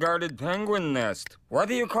an unguarded penguin nest. What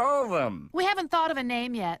do you call them? We haven't thought of a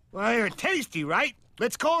name yet. Well, they're tasty, right?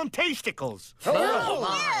 Let's call them Tasticles.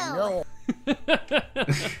 No.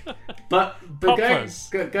 But go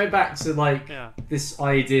back to like this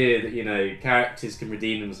idea that characters can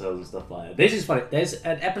redeem themselves and stuff like that. This is funny. There's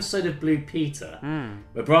an episode of Blue Peter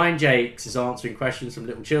where Brian Jakes is answering questions from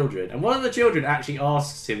little children, and one of the children actually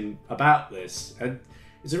asks him about this, and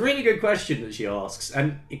it's a really good question that she asks,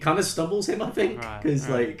 and it kind of stumbles him, I think, because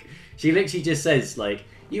like she literally just says like,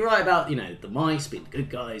 "You're right about the mice being the good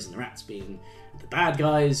guys and the rats being the bad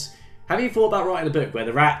guys. Have you thought about writing a book where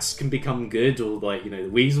the rats can become good, or like the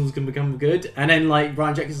weasels can become good?" And then like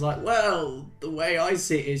Brian Jakes is like, "Well, the way I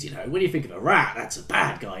see it is, when you think of a rat, that's a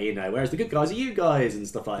bad guy, whereas the good guys are you guys and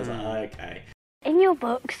stuff like that." It's like, okay. In your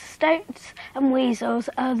books, Stoats and Weasels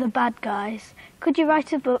are the bad guys. Could you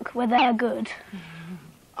write a book where they are good?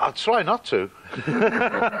 I'll try not to.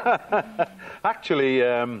 Actually,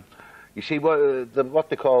 you see what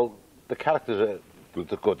they call the characters are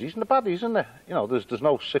the goodies and the baddies, isn't there?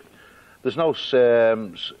 There's no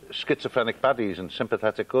schizophrenic baddies and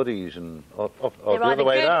sympathetic goodies, and or the other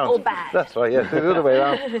way around. Or bad. That's right, yeah, the other way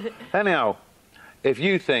around. Anyhow, if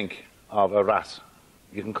you think of a rat,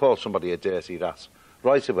 you can call somebody a dirty rat.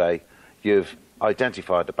 Right away, you've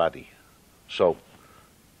identified the baddie. So,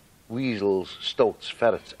 weasels, stoats,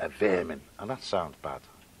 ferrets are vermin, and that sounds bad.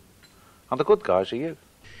 And the good guys are you.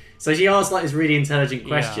 So she asked like this really intelligent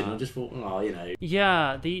question. I just thought,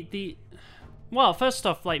 Yeah, well, first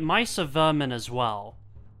off, like mice are vermin as well,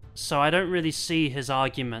 so I don't really see his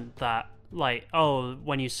argument that like, oh,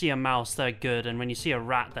 when you see a mouse they're good, and when you see a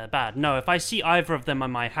rat they're bad. No, if I see either of them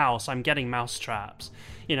in my house, I'm getting mouse traps.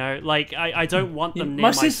 Like I don't want them near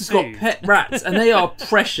my sister's food. got pet rats, and they are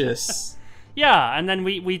precious. Yeah, and then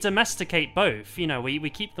we domesticate both, we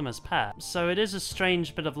keep them as pets. So it is a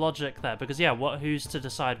strange bit of logic there, because who's to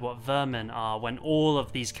decide what vermin are when all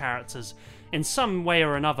of these characters in some way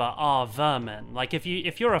or another are vermin? Like if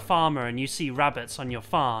you're a farmer and you see rabbits on your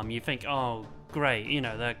farm, you think, oh great,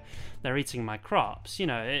 they're eating my crops,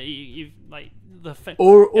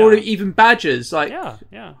 or even badgers. Like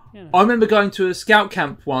yeah. I remember going to a scout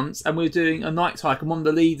camp once, and we were doing a night hike, and one of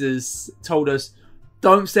the leaders told us,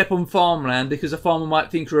 "Don't step on farmland because a farmer might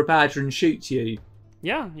think you're a badger and shoot you."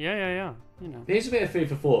 Yeah. Here's a bit of food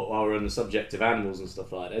for thought while we're on the subject of animals and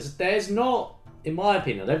stuff like that. There's not, in my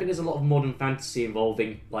opinion, I don't think there's a lot of modern fantasy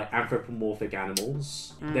involving like anthropomorphic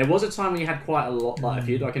animals. There was a time when you had quite a lot, like a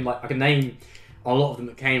few. I can name a lot of them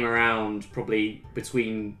that came around probably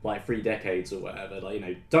between like 3 decades or whatever.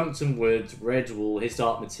 Like Duncton Wood, Redwall, His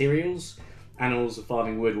Dark Materials, Animals of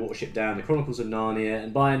Farming Wood, Watership Down, The Chronicles of Narnia,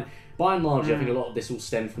 and by and large, I think a lot of this all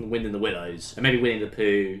stemmed from The Wind and the Willows, and maybe Winnie the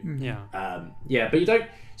Pooh. Yeah. But you don't.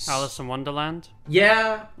 Alice in Wonderland.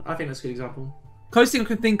 Yeah, I think that's a good example. Closest thing I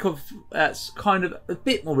can think of that's kind of a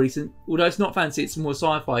bit more recent, although it's not fancy, it's more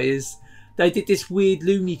sci-fi, is they did this weird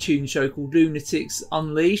Looney Tunes show called Lunatics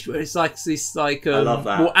Unleashed, where it's like this I love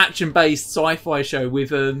that. More action-based sci-fi show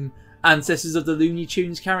with ancestors of the Looney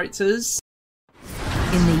Tunes characters.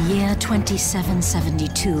 In the year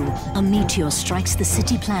 2772, a meteor strikes the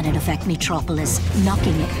city planet of Acmetropolis,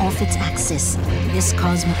 knocking it off its axis. This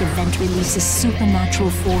cosmic event releases supernatural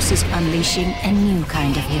forces, unleashing a new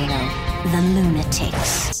kind of hero, the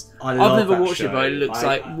Lunatics. I've never watched it, but it looks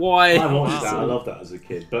like why. I watched that. I loved that as a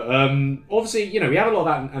kid. But obviously, we have a lot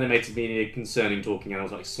of animated media concerning talking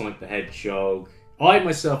animals like Sonic the Hedgehog. I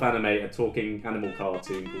myself animate a talking animal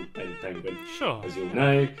cartoon called David Penguin, sure, as you all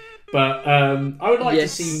know. But I would like to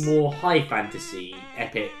see more high fantasy,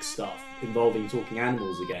 epic stuff involving talking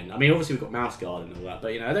animals again. I mean, obviously we've got Mouse Guard and all that,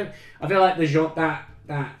 but I feel like the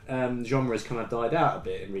genre has kind of died out a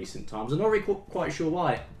bit in recent times. I'm not really quite sure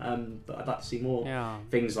why, but I'd like to see more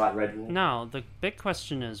things like Redwall. Now, the big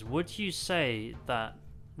question is, would you say that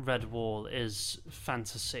Redwall is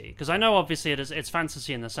fantasy? Because I know obviously it's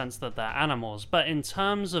fantasy in the sense that they're animals, but in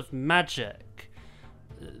terms of magic,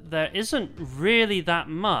 there isn't really that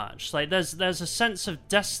much. Like there's a sense of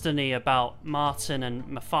destiny about Martin and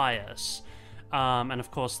Matthias, and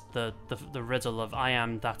of course the riddle of I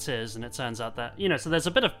am that is, and it turns out that so there's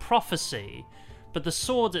a bit of prophecy, but the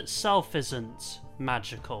sword itself isn't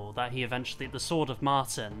magical. That he eventually, the sword of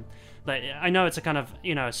Martin, like I know it's a kind of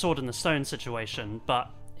a sword in the stone situation,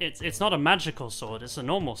 but it's not a magical sword. It's a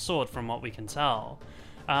normal sword from what we can tell.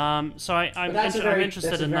 So I'm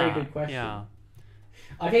interested in that. Good question. Yeah.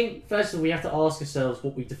 I think, first of all, we have to ask ourselves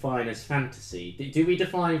what we define as fantasy. Do we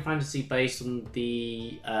define fantasy based on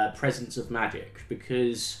the presence of magic?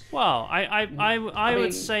 Because... Well, I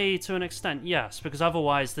would say to an extent, yes, because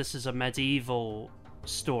otherwise this is a medieval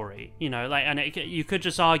story, you could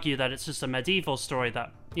just argue that it's just a medieval story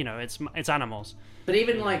that, it's animals. But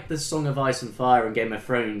even like the Song of Ice and Fire and Game of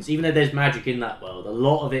Thrones, even though there's magic in that world, a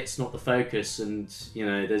lot of it's not the focus, and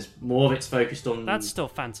there's more of it's focused on. That's still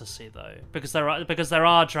fantasy though, because there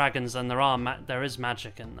are dragons and there is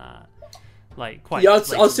magic in that. Like quite. Yeah,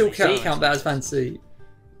 I'll still count that as fantasy.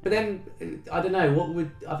 But then I don't know.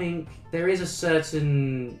 I think there is a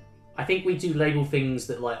certain. I think we do label things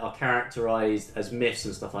that like are characterized as myths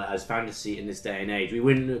and stuff like that as fantasy in this day and age. We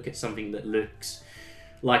wouldn't look at something that looks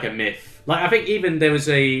like a myth. Like I think even there was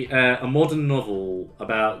a modern novel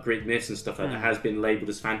about Greek myths and stuff like that has been labelled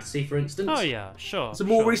as fantasy, for instance. Oh yeah, sure. It's a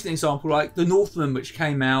more recent example, like The Northman, which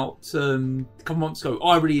came out a couple months ago.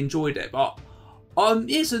 I really enjoyed it, but it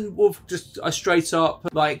isn't just a straight up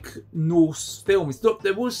like Norse film. Look,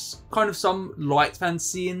 there was kind of some light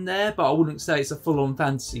fantasy in there, but I wouldn't say it's a full on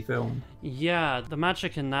fantasy film. Yeah, the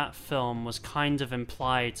magic in that film was kind of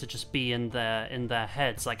implied to just be in their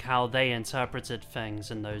heads, like how they interpreted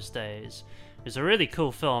things in those days. It's a really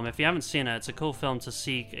cool film. If you haven't seen it, it's a cool film to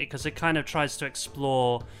see because it kind of tries to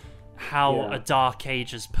explore how a Dark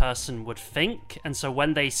Ages person would think, and so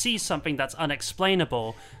when they see something that's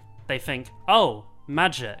unexplainable, they think, "Oh,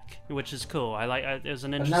 magic," which is cool. It was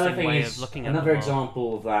an interesting way of looking at it. Another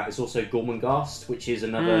example of that is also Gormenghast, which is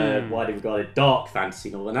another widely regarded dark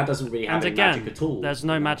fantasy novel, and that doesn't really have any magic at all. There's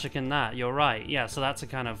no magic in that. You're right. Yeah, so that's a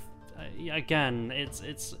kind of again,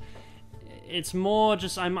 it's more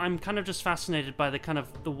just I'm kind of just fascinated by the kind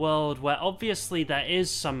of the world where obviously there is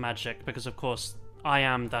some magic because of course I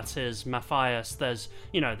am that is Matthias. There's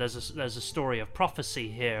a story of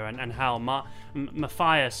prophecy here and how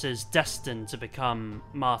Matthias is destined to become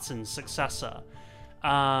Martin's successor.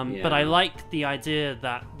 But I like the idea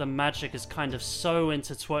that the magic is kind of so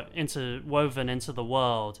interwoven into the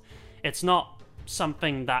world. It's not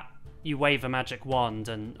something that you wave a magic wand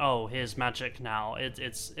and here's magic now.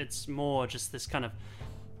 It's more just this kind of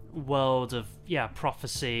world of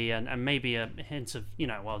prophecy and maybe a hint of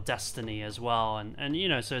destiny as well and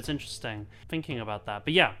so it's interesting thinking about that.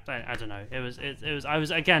 But I don't know, it was I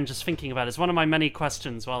was again just thinking about it. It's one of my many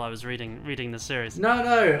questions while I was reading the series.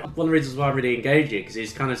 No, one of the reasons why I really engaged it because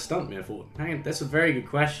it's kind of stumped me. I thought, hang, that's a very good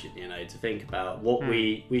question, to think about what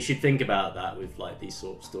we should think about that with like these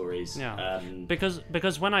sort of stories.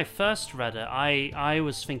 Because when I first read it, I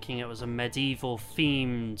was thinking it was a medieval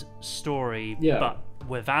themed story, but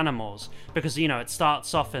with animals, because it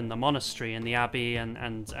starts off in the monastery in the abbey and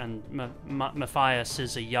Matthias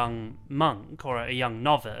is a young monk or a young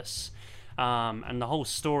novice, and the whole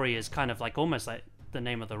story is kind of like almost like The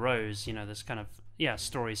Name of the Rose, this kind of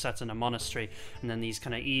story set in a monastery, and then these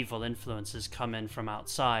kind of evil influences come in from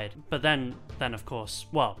outside. But then of course,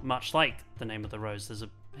 much like The Name of the Rose, there's a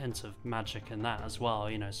hint of magic in that as well,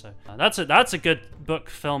 so that's a good book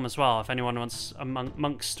film as well if anyone wants a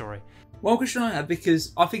monk story. One question I have,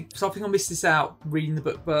 because I think I missed this out reading the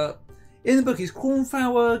book, but in the book, is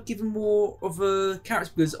Cornflower given more of a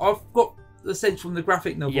character? Because I've got the sense from the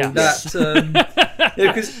graphic novel that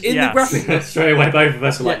because in the graphic novel, straight away both of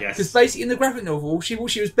us were like yes. Because basically in the graphic novel, she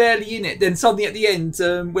was barely in it. Then suddenly at the end,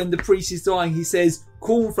 when the priest is dying, he says,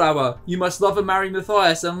 "Cornflower, you must love and marry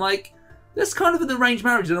Matthias." And I'm like, that's kind of an arranged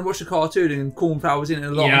marriage. And I watched the cartoon and Cornflower was in it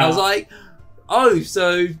a lot, and I was like,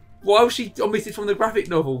 so. Why was she omitted from the graphic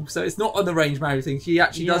novel? So it's not an arranged marriage thing. She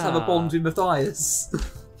actually does have a bond with Matthias.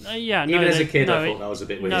 Even as a kid, I thought that was a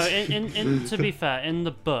bit weird. No, to be fair, in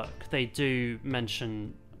the book they do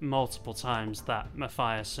mention multiple times that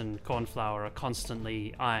Matthias and Cornflower are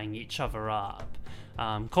constantly eyeing each other up.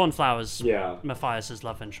 Cornflower's Matthias's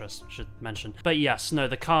love interest, should mention. But yes, no,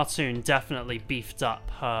 the cartoon definitely beefed up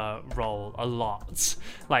her role a lot,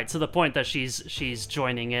 like to the point that she's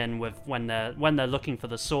joining in with when they're looking for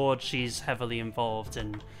the sword. She's heavily involved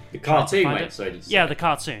in the cartoon. The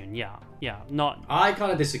cartoon. Not. I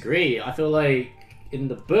kind of disagree. I feel like in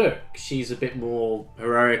the book she's a bit more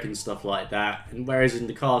heroic and stuff like that, and whereas in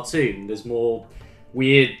the cartoon there's more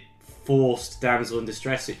weird, forced damsel in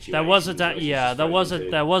distress situation. There was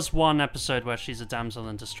one episode where she's a damsel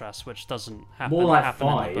in distress, which doesn't happen. More like happen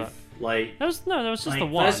 5. In the book. Like there was just the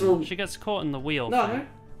one. First of all, she gets caught in the wheel. No,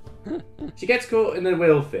 she gets caught in the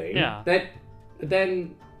wheel thing. Yeah. But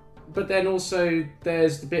then also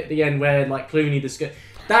there's the bit at the end where like Clooney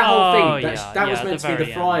that whole thing. That was meant to be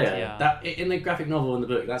the friar. End, That in the graphic novel in the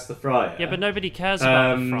book, that's the friar. Yeah, but nobody cares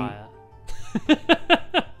about the friar.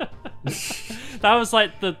 That was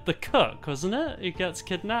like the cook, wasn't it? Who gets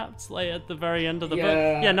kidnapped like at the very end of the book.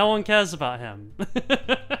 Yeah, no one cares about him.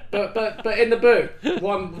 but in the book, the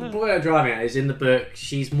point I'm driving at is in the book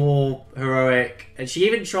she's more heroic, and she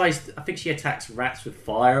even tries. I think she attacks rats with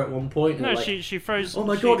fire at one point. And no, like, she throws. Oh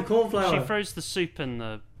my god, the cornflower! She throws the soup in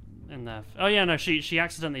there. Oh yeah, no, she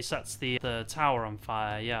accidentally sets the tower on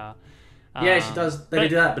fire. Yeah. Yeah, she does. They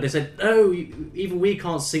do that, but they said, "Oh, even we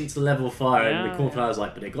can't sink to the level of fire." And the cornflower's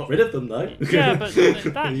like, "But they got rid of them, though." Yeah, but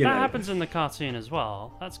that happens in the cartoon as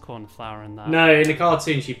well. That's cornflower in that. No, in the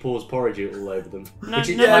cartoon, she pours porridge all over them.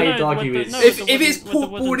 If it's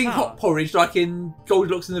boiling hot porridge, like in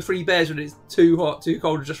Goldilocks and the Three Bears, when it's too hot, too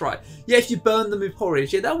cold, just right. Yeah, if you burn them with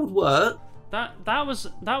porridge, that would work. That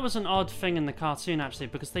was an odd thing in the cartoon actually,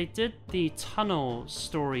 because they did the tunnel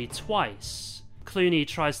story twice. Clooney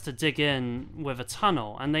tries to dig in with a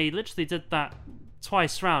tunnel, and they literally did that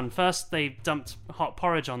twice round. First they dumped hot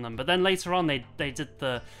porridge on them, but then later on they did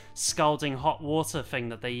the scalding hot water thing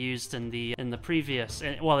that they used in the previous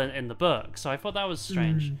in the book. So I thought that was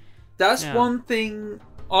strange. That's one thing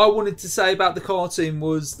I wanted to say about the cartoon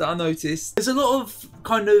was that I noticed there's a lot of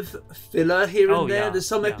kind of filler here and there. There's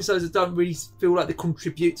some episodes that don't really feel like they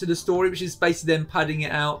contribute to the story, which is basically them padding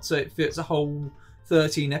it out so it fits a whole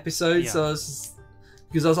 13 episodes. So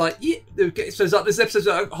because I was like, so it's like this episode,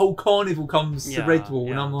 like, a whole carnival comes to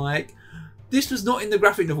Redwall, and I'm like, this was not in the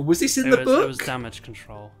graphic novel. Was this in the book? It was Damage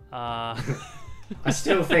Control. I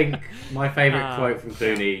still think my favourite quote from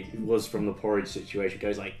Clooney was from the porridge situation. It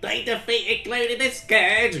goes like, "They defeated Clooney the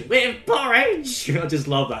Scourge with porridge." I just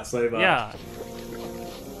love that so much. Yeah.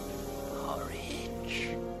 Porridge.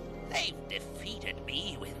 They've defeated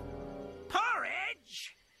me with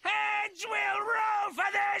porridge. Heads will roll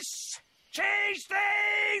for this. Cheese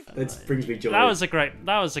thief! That brings me joy. That was a great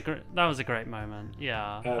moment.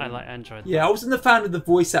 Yeah, I enjoyed that. Yeah, I wasn't a fan of the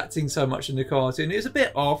voice acting so much in the cartoon. It was a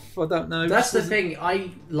bit off. I don't know. That's the thing.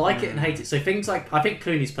 I like it and hate it. So things like, I think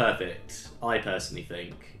Clooney's perfect. I personally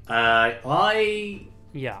think. He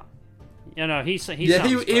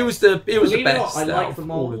was the best. I like the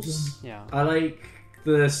moles. Yeah, I like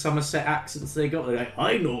the Somerset accents they got. They're like,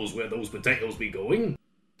 "I knows where those potatoes be going."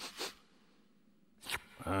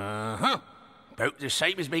 About the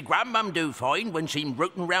same as me grandmum do find when she's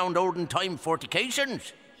rooting round olden time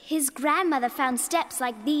fortifications. His grandmother found steps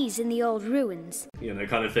like these in the old ruins.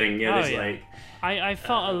 Kind of thing. Yeah, like. I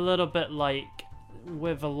felt a little bit like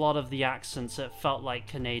with a lot of the accents, it felt like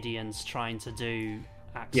Canadians trying to do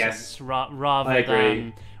accents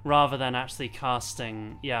rather than actually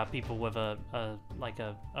casting people with a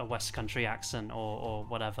West Country accent or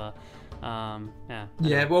whatever. Well, I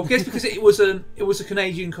guess because it was a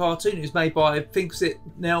Canadian cartoon. It was made by, I think,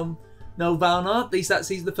 Nelvana. At least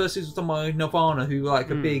he's the first season done by Nelvana, who a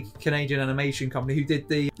big Canadian animation company who did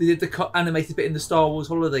the animated bit in the Star Wars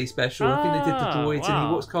Holiday Special. I think they did the droids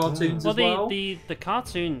and Ewoks cartoons as well. The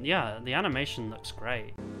cartoon, the animation looks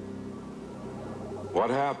great.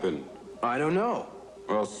 What happened? I don't know.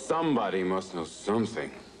 Well, somebody must know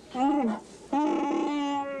something.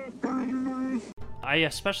 I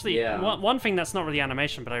especially one thing that's not really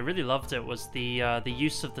animation, but I really loved it, was the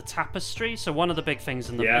use of the tapestry. So one of the big things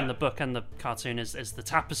in the book and the cartoon is the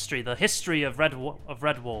tapestry, the history of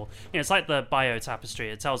Redwall. It's like the bio tapestry.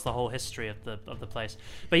 It tells the whole history of the place.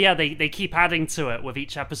 But they keep adding to it with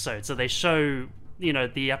each episode. So they show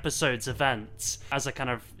the episode's events as a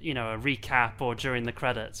kind of a recap or during the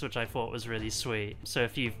credits, which I thought was really sweet. So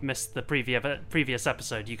if you've missed the previous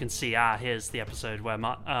episode, you can see here's the episode where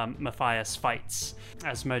Matthias fights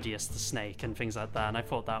Asmodeus the snake and things like that, and I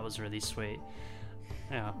thought that was really sweet.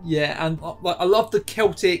 Yeah, and I love the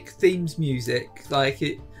Celtic themes music.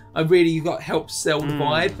 and really helps sell the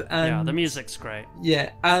vibe. And yeah, the music's great.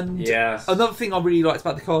 Yeah, and Yes. another thing I really liked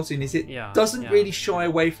about the cartoon is it doesn't really shy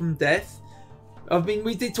away from death. I mean,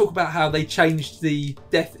 we did talk about how they changed the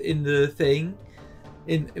death in the thing,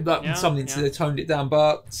 in some instances they toned it down.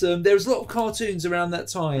 But there was a lot of cartoons around that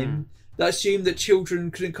time that assumed that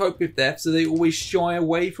children couldn't cope with death, so they always shy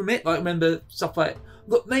away from it. Like, remember stuff like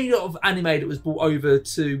mainly a lot of anime that was brought over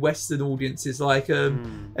to Western audiences. Like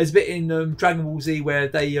there's a bit in Dragon Ball Z where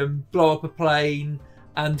they blow up a plane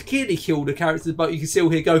and clearly kill the characters, but you can still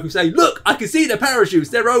hear Goku say, "Look, I can see the parachutes,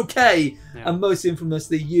 they're okay." And most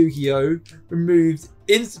infamously, Yu-Gi-Oh!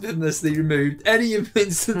 Infamously removed any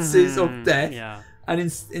instances of death, and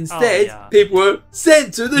instead people were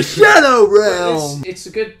sent to the Shadow Realm. It's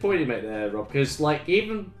a good point you make there, Rob, because like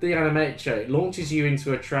even the animated show, it launches you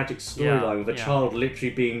into a tragic storyline with a child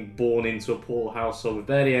literally being born into a poor household with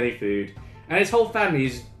barely any food, and his whole family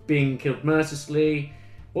is being killed mercilessly.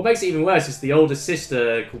 What makes it even worse is the older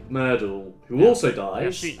sister called Myrtle, who also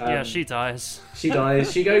dies. She dies. She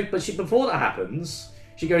dies. Before that happens,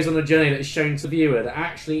 she goes on a journey that is shown to the viewer that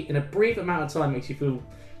actually, in a brief amount of time, makes you feel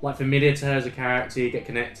like familiar to her as a character, you get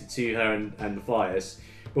connected to her and Matthias,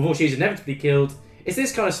 before she's inevitably killed. It's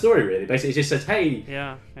this kind of story, really. Basically, it just says, hey,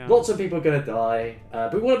 lots of people are going to die,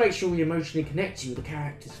 but we want to make sure we emotionally connect you with the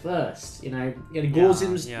characters first.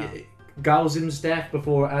 Galzim's death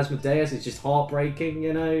before Asmodeus is just heartbreaking,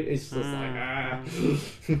 it's just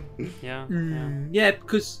Yeah,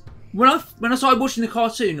 because when I started watching the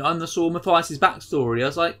cartoon and I saw Matthias' backstory, I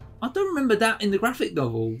was like, I don't remember that in the graphic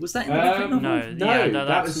novel. Was that in the graphic novel? No,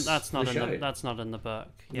 that's not in the book.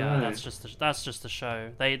 Yeah, No. that's just the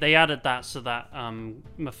show. They added that so that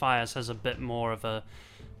Matthias has a bit more of a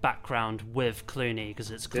background with Clooney,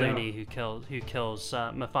 because it's Clooney who kills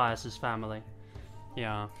Matthias's family.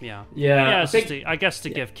 Yeah. I guess to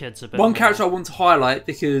give kids a bit. One character I want to highlight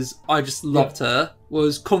because I just loved her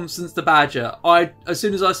was Constance the Badger. As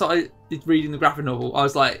soon as I started reading the graphic novel, I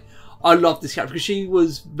was like, I love this character because she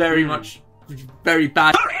was very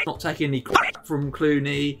bad, not taking any crap from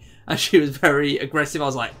Clooney, and she was very aggressive. I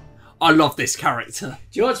was like, I love this character.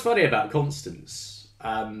 Do you know what's funny about Constance?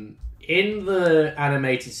 In the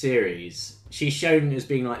animated series, she's shown as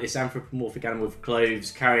being like this anthropomorphic animal with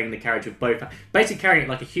clothes, carrying the carriage of both, basically carrying it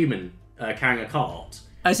like a human carrying a cart.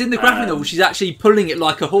 As in the graphic novel, she's actually pulling it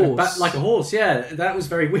like a horse. Like a horse, yeah. That was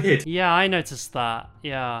very weird. Yeah, I noticed that.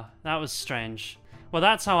 Yeah, that was strange. Well,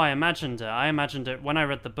 that's how I imagined it. When I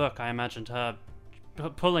read the book, I imagined her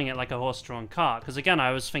pulling it like a horse-drawn cart. Because again,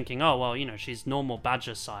 I was thinking, oh, well, she's normal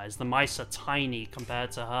badger size. The mice are tiny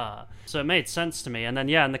compared to her. So it made sense to me. And then,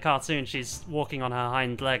 in the cartoon, she's walking on her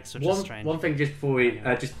hind legs, which is strange. One thing just before we,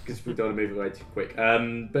 just because we don't want to move away too quick.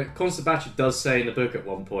 But Constance Badger does say in the book at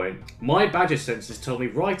one point, my badger senses told me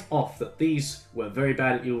right off that these were very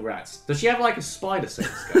bad at your rats. Does she have like a spider sense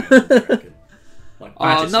going on, do you reckon? Like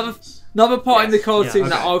another part in the cartoon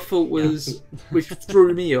that I thought was which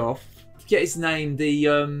threw me off. Forget his name, the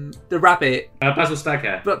rabbit. Basil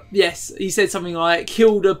Staghair. But yes, he said something like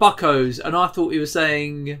 "kill the buckos," and I thought he was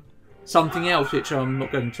saying something else, which I'm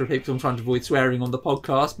not going to repeat because I'm trying to avoid swearing on the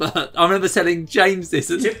podcast. But I remember telling James this.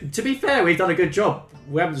 And to be fair, we've done a good job.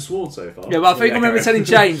 We haven't sworn so far. Yeah, but I think I remember telling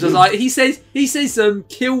James. I was like, he says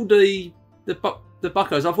kill the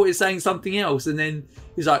buckos. I thought he was saying something else, and then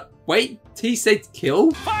he's like, wait, he said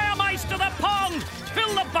kill? Fire mice to the pond!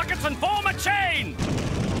 Fill the buckets and form a chain!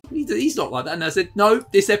 He's not like that. And I said, no,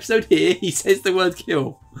 this episode here, he says the word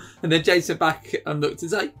kill. And then James went back and looked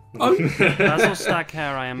and said, oh. Basil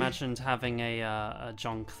Staghair, I imagined having a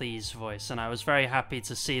John Cleese voice, and I was very happy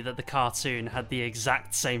to see that the cartoon had the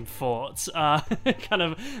exact same thoughts. Kind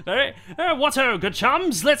of very, what good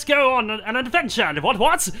chums? Let's go on an adventure.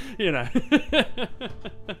 What?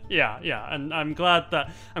 Yeah. And I'm glad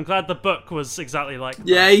the book was exactly like that.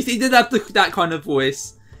 Yeah, he did have that kind of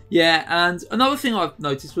voice. Yeah, and another thing I've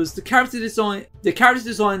noticed was the character designs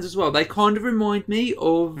as well. They kind of remind me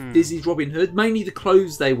of Disney's Robin Hood, mainly the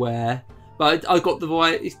clothes they wear. But I got the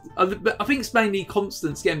vibe. I think it's mainly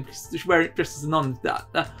Constance again because she's wearing dressed as a nun. That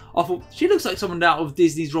I thought she looks like someone out of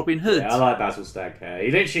Disney's Robin Hood. Yeah, I like Basil Staghair.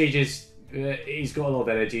 He literally just he's got a lot of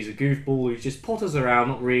energy. He's a goofball who just potters around,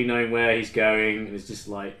 not really knowing where he's going, and it's just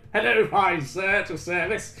like, "Hello, fine sir, to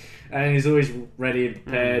service." And he's always ready and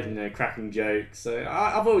prepared, cracking jokes. So it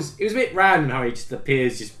was a bit random how he just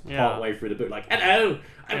appears part way through the book, like, "Hello,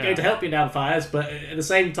 I'm going to help you now, Fires," but at the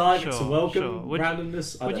same time, it's a welcome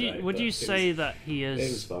randomness. Would you say that he is?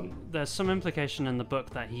 It was fun. There's some implication in the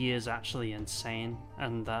book that he is actually insane,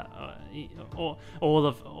 and that all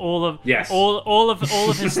of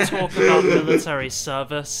his talk about military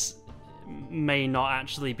service may not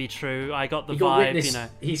actually be true. I got the He vibe, got witnessed, you know.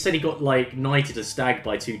 He said he got like knighted a stag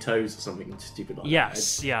by 2 toes or something stupid like that.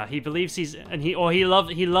 Yes, yeah, he believes he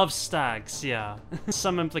loves stags. Yeah,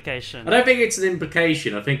 some implication. I don't think it's an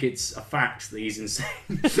implication. I think it's a fact that he's insane.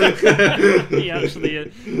 He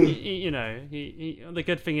actually, the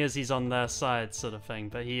good thing is he's on their side, sort of thing.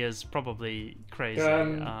 But he is probably crazy,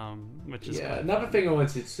 which is yeah. Another thing I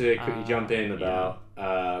wanted to quickly jump in about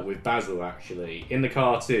with Basil, actually, in the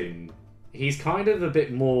cartoon, he's kind of a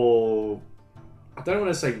bit more. I don't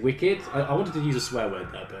want to say wicked. I wanted to use a swear word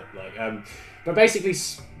there, but basically,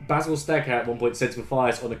 Basil Stacker at one point said to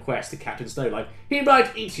Matthias on a quest to Captain Snow, like, he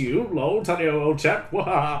might eat you, lol, tiny old chap.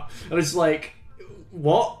 And it's like,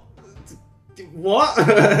 what? What?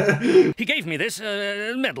 He gave me this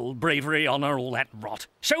medal, bravery, honor, all that rot.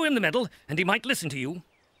 Show him the medal, and he might listen to you.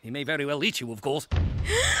 He may very well eat you, of course.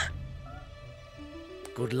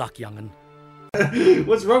 Good luck, young'un.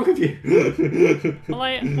 What's wrong with you?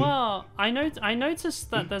 I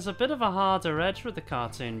noticed that there's a bit of a harder edge with the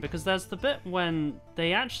cartoon, because there's the bit when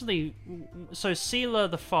they actually... So Seela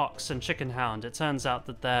the Fox and Chicken Hound, it turns out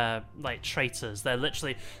that they're like traitors. They're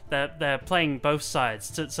literally... They're playing both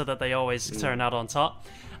sides so that they always turn out on top.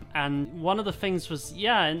 And one of the things was,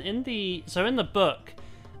 in the book,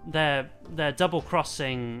 they're double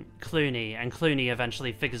crossing Clooney, and Clooney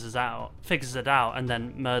eventually figures it out and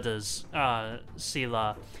then murders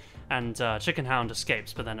Seela, and Chicken Hound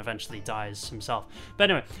escapes but then eventually dies himself. But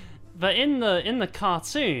anyway, in the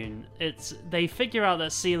cartoon, they figure out that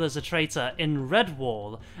Seela's a traitor in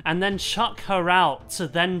Redwall and then chuck her out to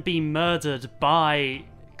then be murdered by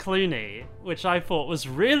Clooney, which I thought was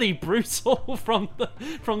really brutal from the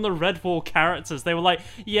Redwall characters. They were like,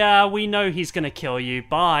 yeah, we know he's gonna kill you,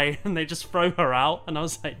 bye, and they just throw her out, and I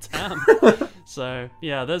was like, damn. So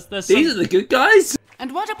yeah, there's these are the good guys.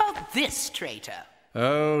 And what about this traitor?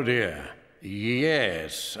 Oh dear.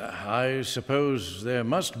 Yes, I suppose there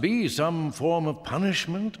must be some form of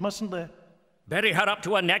punishment, mustn't there? Bury her up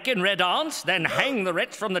to her neck in red ants, then hang the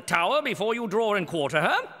wretch from the tower before you draw and quarter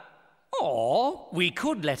her. Or we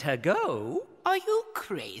could let her go. Are you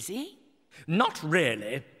crazy? Not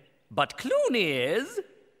really, but Clooney is.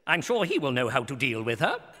 I'm sure he will know how to deal with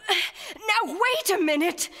her. Now wait a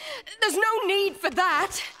minute. There's no need for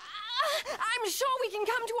that. I'm sure we can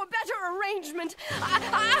come to a better arrangement.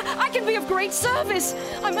 I can be of great service.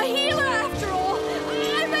 I'm a healer after all.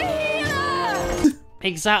 I'm a healer!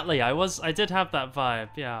 Exactly, I did have that vibe,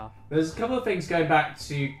 yeah. There's a couple of things going back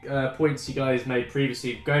to points you guys made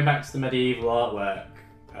previously, going back to the medieval artwork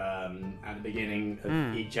at the beginning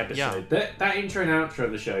of each episode. Yeah. That intro and outro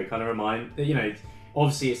of the show kind of remind,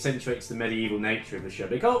 obviously accentuates the medieval nature of the show,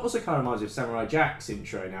 but it also kind of reminds me of Samurai Jack's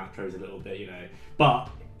intro and outros a little bit, but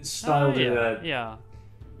styled in a... Yeah,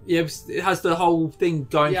 it has the whole thing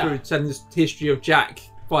going through, telling this history of Jack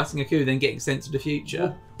fighting a coup, then getting sent to the future.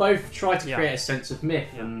 Well, both try to create a sense of myth,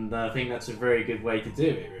 and I think that's a very good way to do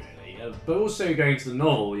it, really. But also going to the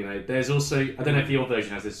novel, there's also, I don't know if your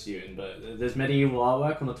version has this, Ewan, but there's medieval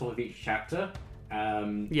artwork on the top of each chapter.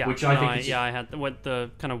 Which I think I had the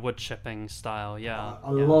kind of wood chipping style. I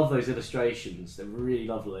love those illustrations. They're really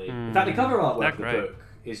lovely. In fact, the cover artwork of the book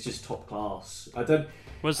is just top class.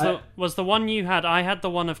 Was the one you had? I had the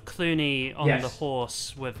one of Clooney on the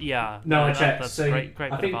horse with No, I checked. That's so great I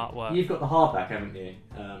bit think of artwork. You've got the hardback, haven't you?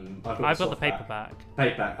 I've got the paperback.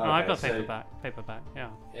 Paperback. Okay, I've got paperback. Yeah.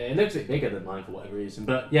 It looks a bit bigger than mine for whatever reason,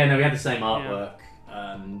 but we had the same artwork,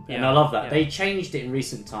 and I love that. They changed it in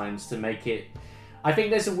recent times to make it. I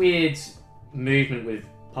think there's a weird movement with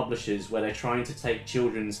publishers where they're trying to take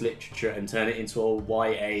children's literature and turn it into a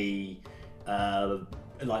YA.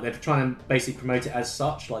 Like they're trying to basically promote it as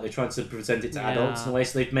such, like they're trying to present it to adults in a way,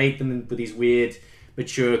 so they've made them with these weird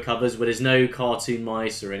mature covers where there's no cartoon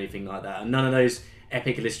mice or anything like that, and none of those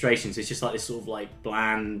epic illustrations. It's just like this sort of like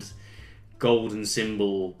bland golden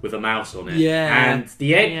symbol with a mouse on it. And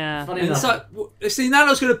the edge, funny enough, it's like, now I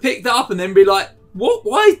was going to pick that up and then be like, what?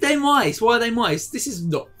 Why is they mice? Why are they mice? This is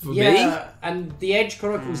not for me. And the Edge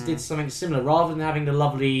Chronicles did something similar. Rather than having the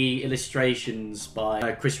lovely illustrations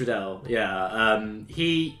by Chris Riddell,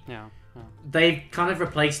 they've kind of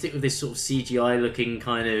replaced it with this sort of CGI-looking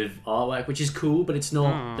kind of artwork, which is cool, but it's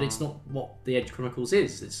not. But it's not what the Edge Chronicles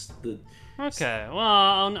is. It's the. Okay, well,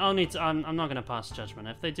 I'll need to. I'm not going to pass judgment.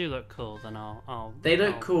 If they do look cool, then I'll. They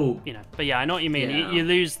look cool, But I know what you mean. Yeah. You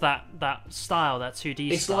lose that style, that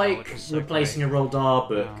 2D it's style. It's like replacing a Roald Dahl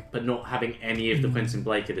book, but not having any of the Quentin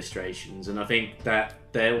Blake illustrations, and I think that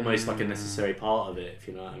they're almost like a necessary part of it, if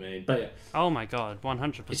you know what I mean. But oh my god,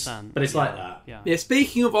 100%. But it's like that. Yeah.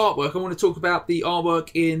 Speaking of artwork, I want to talk about the artwork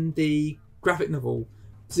in the graphic novel.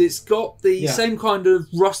 It's got the same kind of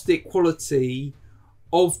rustic quality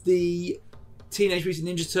of the Teenage Mutant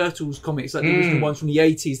Ninja Turtles comics, like the original ones from the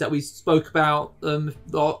 80s that we spoke about in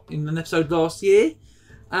an episode last year.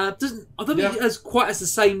 I don't think it has quite as the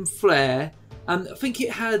same flair, and I think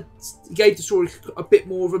it gave the story a bit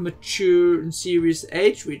more of a mature and serious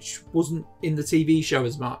edge, which wasn't in the TV show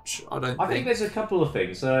as much. I think there's a couple of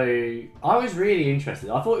things. So I was really interested.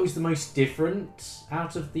 I thought it was the most different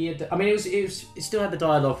out of the. I mean, it still had the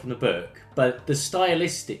dialogue from the book, but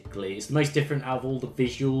stylistically, it's the most different out of all the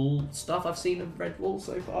visual stuff I've seen of Redwall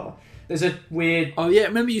so far. There's a weird. Oh yeah, I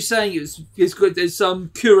remember you saying it's good. There's some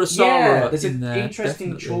Kurosawa there's in an there.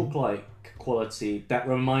 Interesting Definitely. chalk-like quality that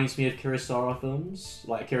reminds me of Kurosawa films,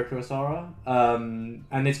 like Akira Kurosawa.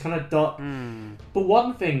 And it's kind of dark. But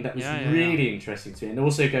one thing that was really interesting to me, and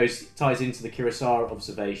also ties into the Kurosawa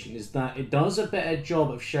observation, is that it does a better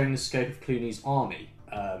job of showing the scope of Clooney's army.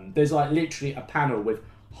 There's like literally a panel with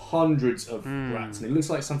hundreds of rats, and it looks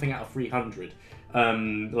like something out of 300.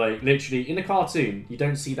 Like literally in the cartoon, you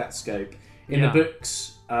don't see that scope. In the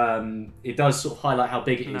books, it does sort of highlight how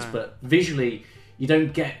big it is, but visually, you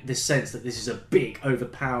don't get this sense that this is a big,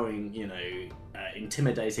 overpowering,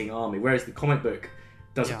 intimidating army. Whereas the comic book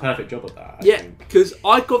does a perfect job of that. I think. Because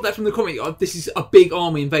I got that from the comic. This is a big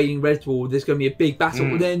army invading Redwall. There's going to be a big battle.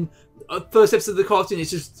 And then first episode of the cartoon,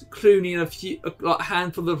 it's just Clooney and a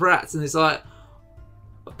handful of rats, and it's like,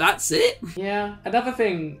 that's it. Yeah. Another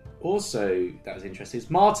thing also that was interesting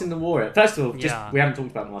is Martin the Warrior. First of all, we haven't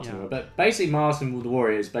talked about Martin the Warrior, but basically Martin the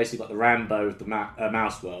Warrior is basically like the Rambo of the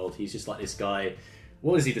mouse world. He's just like this guy.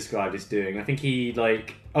 What is he described as doing? I think he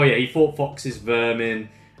he fought foxes, vermin,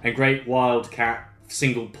 and great wildcat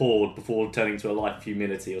single-pawed before turning to a life of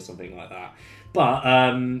humility or something like that. But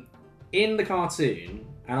in the cartoon,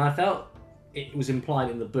 and I felt it was implied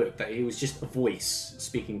in the book that he was just a voice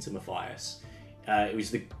speaking to Matthias. It was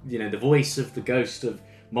the voice of the ghost of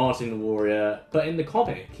Martin the Warrior, but in the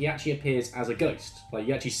comic he actually appears as a ghost. Like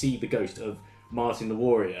you actually see the ghost of Martin the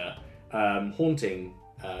Warrior haunting.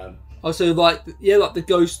 Also, like the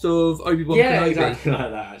ghost of Obi-Wan Kenobi. Yeah, exactly like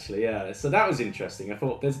that. Actually, yeah. So that was interesting. I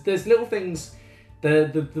thought there's little things.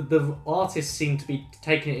 The artist seemed to be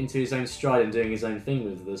taking it into his own stride and doing his own thing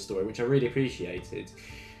with the story, which I really appreciated.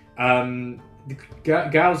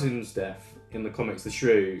 Galzun's death in the comics, the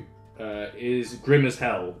Shrew, is grim as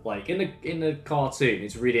hell. Like in the cartoon,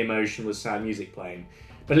 it's really emotional with sad music playing,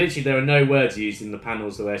 but literally there are no words used in the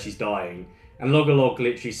panels where she's dying. And Logolog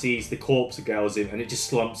literally sees the corpse of Galzun, and it just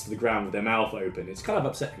slumps to the ground with their mouth open. It's kind of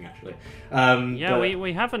upsetting, actually.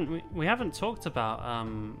 We haven't talked about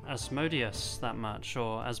Asmodeus that much,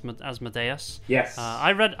 or Asmodeus. Yes.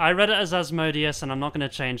 I read it as Asmodeus, and I'm not going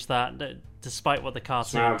to change that, despite what the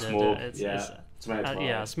cartoon did. Smaug,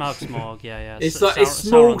 yeah. It's like it's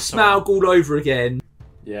Smaug all over again.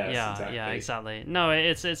 Yeah, exactly. No,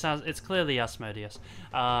 it's clearly Asmodeus.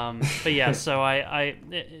 But yeah, so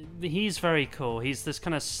he's very cool. He's this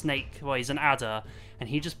kind of snake. Well, he's an adder, and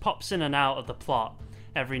he just pops in and out of the plot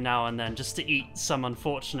every now and then just to eat some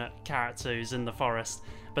unfortunate character who's in the forest.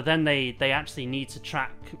 But then they actually need to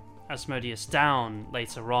track Asmodeus down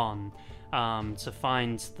later on to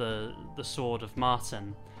find the sword of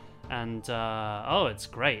Martin. And it's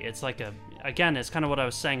great. It's like it's kind of what I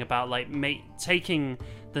was saying about like taking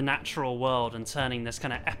the natural world and turning this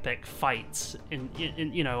kind of epic fight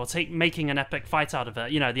making an epic fight out of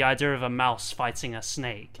it. The idea of a mouse fighting a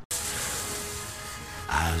snake.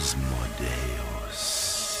 Asmodeus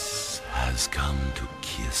has come to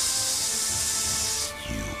kiss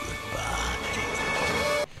you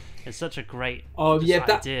goodbye. It's such a great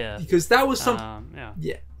idea. Because that was something.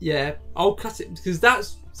 I'll cut it because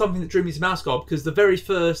that's something that drew me to Mouse Guard, because the very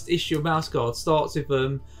first issue of Mouse Guard starts with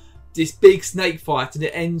this big snake fight, and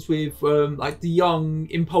it ends with the young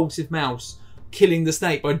impulsive mouse killing the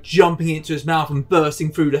snake by jumping into his mouth and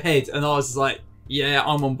bursting through the head, and I was like, yeah,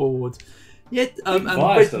 I'm on board. Yeah, and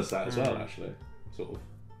Vice does that as well, actually, sort of.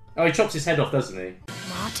 Oh, he chops his head off, doesn't he?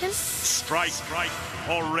 Martin? Strike,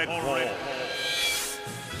 or Redwall.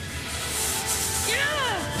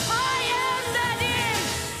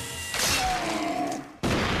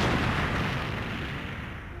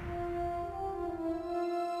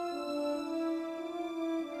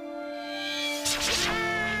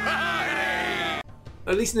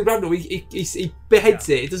 At least in the graphic, he beheads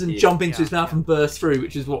it. It doesn't jump into his mouth and burst through,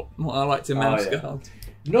 which is what I liked in Mouse Guard.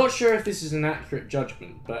 Not sure if this is an accurate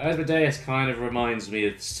judgment, but Asmodeus kind of reminds me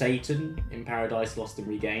of Satan in Paradise Lost and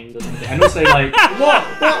Regained, doesn't it? And also, like, what?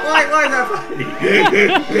 Why is that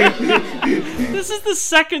funny? This is the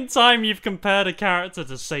second time you've compared a character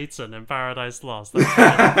to Satan in Paradise Lost.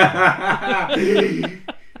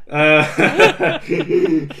 I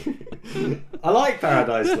like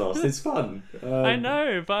Paradise Lost. It's fun. I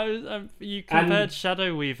know, but you compared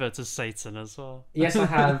Shadow Weaver to Satan as well. Yes, I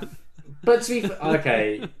have. But to be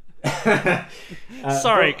okay.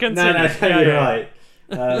 Sorry, continue. No, you're right.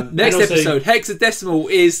 Next episode,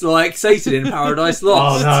 Hexadecimal is like Satan in Paradise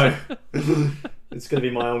Lost. Oh no. It's going to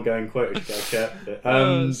be my ongoing quote. So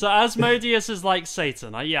Asmodeus is like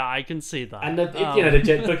Satan. I can see that. And the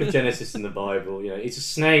Book of Genesis in the Bible, it's a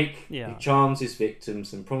snake who charms his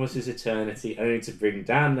victims and promises eternity, only to bring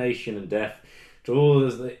damnation and death to all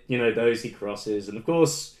those he crosses. And of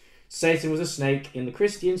course, Satan was a snake in the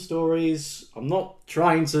Christian stories. I'm not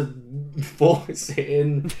trying to force it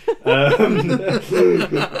in. Maybe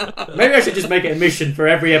I should just make it a mission for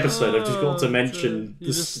every episode. I've just got to mention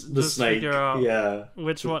the snake. Yeah.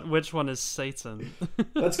 Which one is Satan?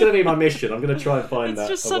 That's going to be my mission. I'm going to try and find that.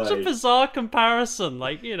 It's just such a bizarre comparison,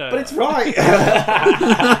 But it's right.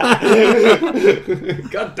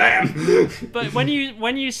 God damn. But when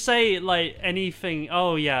you say like anything,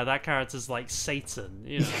 oh yeah, that character's like Satan,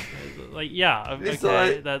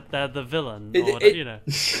 okay, they're the villain, I don't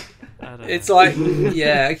know. It's like,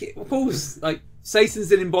 of course, like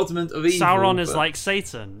Satan's an embodiment of evil. Sauron is like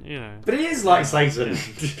Satan, But he is like Satan.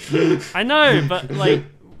 I know, but like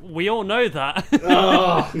we all know that.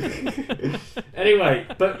 Anyway,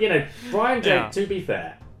 but Brian Jakes. To be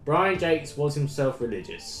fair, Brian Jakes was himself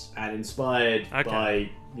religious and inspired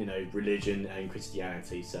by religion and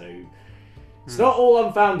Christianity, so. It's not all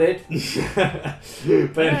unfounded.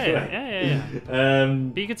 But anyway.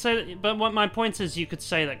 But you could say, but what my point is, you could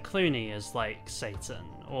say that Clooney is like Satan,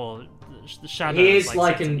 or the Shadow. He is like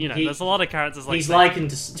likened. Satan. There's a lot of characters like. He's Satan.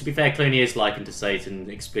 likened to be fair, Clooney is likened to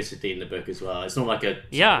Satan explicitly in the book as well. It's not like a.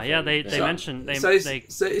 They mention they compare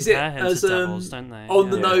him to devils, don't they?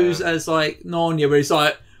 On the nose as like Narnia, where it's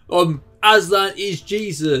like Aslan is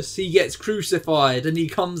Jesus. He gets crucified and he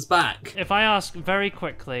comes back. If I ask very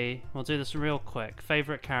quickly, we'll do this real quick.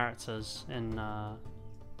 Favorite characters in I've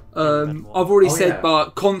already said,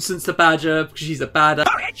 but Constance the Badger, because she's a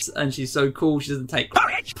badass and she's so cool. She doesn't take.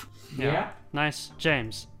 Yeah. Nice,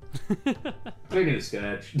 James. Clooney the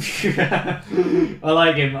Scourge. I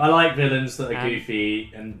like him. I like villains that are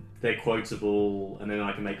goofy and they're quotable, and then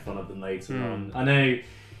I can make fun of them later on. I know.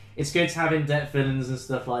 It's good to have in-depth villains and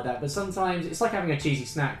stuff like that, but sometimes it's like having a cheesy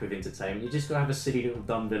snack with entertainment. You just gotta have a silly little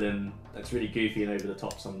dumb villain that's really goofy and over the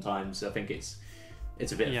top sometimes. So I think it's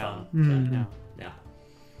a bit of fun. Yeah.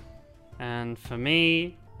 And for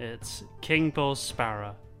me, it's King Bull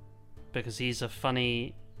Sparrow, because he's a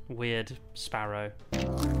funny, weird sparrow.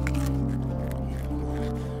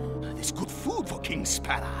 There's good food for King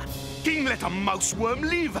Sparrow. King let a mouseworm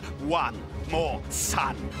live. One more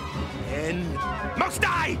son. Then mouse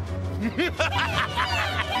die!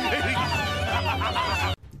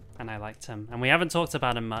 And I liked him. And we haven't talked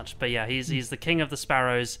about him much, but yeah, he's the king of the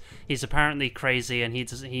sparrows. He's apparently crazy, and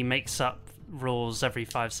he makes up rules every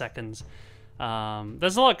 5 seconds.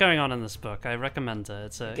 There's a lot going on in this book. I recommend it.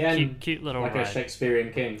 It's a cute little like ride. a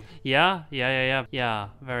Shakespearean king. Yeah.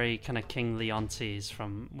 Very kind of King Leontes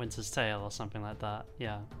from Winter's Tale or something like that.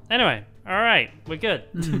 Yeah. Anyway, all right, we're good.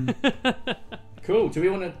 Cool. Do we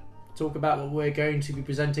want to talk about what we're going to be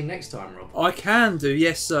presenting next time, Rob? I can do,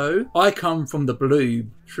 yes. So I come from the Bloob,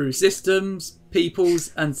 through systems,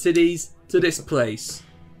 peoples, and cities to this place,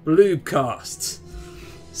 Bloobcast.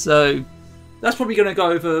 So that's probably going to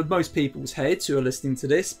go over most people's heads who are listening to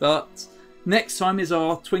this, but next time is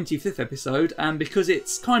our 25th episode, and because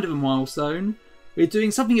it's kind of a milestone, we're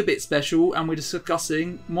doing something a bit special, and we're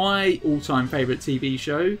discussing my all-time favourite TV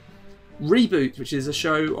show, Reboot, which is a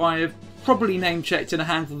show I have probably name-checked in a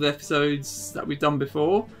handful of episodes that we've done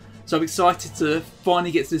before. So I'm excited to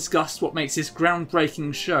finally get to discuss what makes this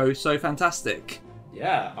groundbreaking show so fantastic.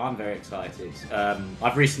 Yeah, I'm very excited.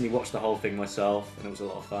 I've recently watched the whole thing myself, and it was a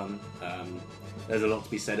lot of fun. There's a lot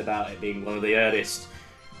to be said about it being one of the earliest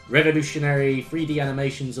revolutionary 3D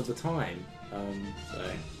animations of the time. So,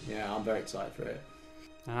 yeah, I'm very excited for it.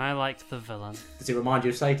 And I like the villain. Does it remind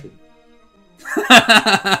you of Satan?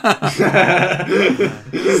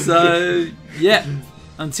 So, yeah.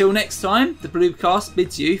 Until next time, the Bloobcast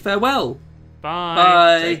bids you farewell. Bye.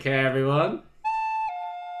 Bye. Take care, everyone.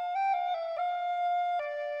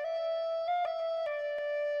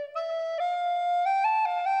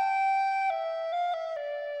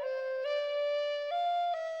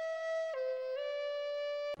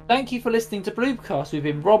 Thank you for listening to Bloobcast. We've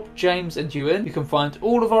been Rob, James and Ewan. You can find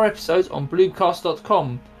all of our episodes on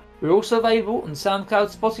bloobcast.com. We're also available on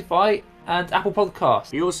SoundCloud, Spotify and Apple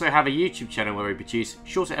Podcasts. We also have a YouTube channel where we produce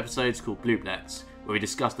shorter episodes called Blooblets, where we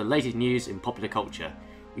discuss the latest news in popular culture.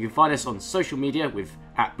 You can find us on social media with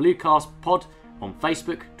 @BlueCastPod on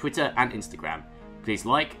Facebook, Twitter and Instagram. Please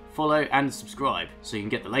like, follow and subscribe so you can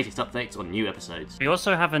get the latest updates on new episodes. We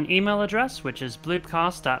also have an email address, which is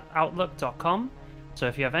bloopcast@outlook.com. So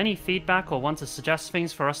if you have any feedback or want to suggest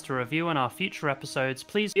things for us to review in our future episodes,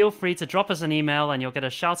 please feel free to drop us an email and you'll get a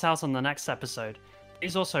shout out on the next episode.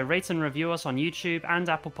 Please also rate and review us on YouTube and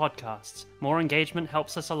Apple Podcasts. More engagement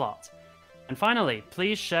helps us a lot. And finally,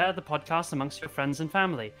 please share the podcast amongst your friends and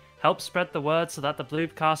family. Help spread the word so that the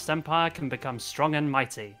Bloopcast empire can become strong and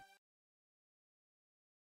mighty.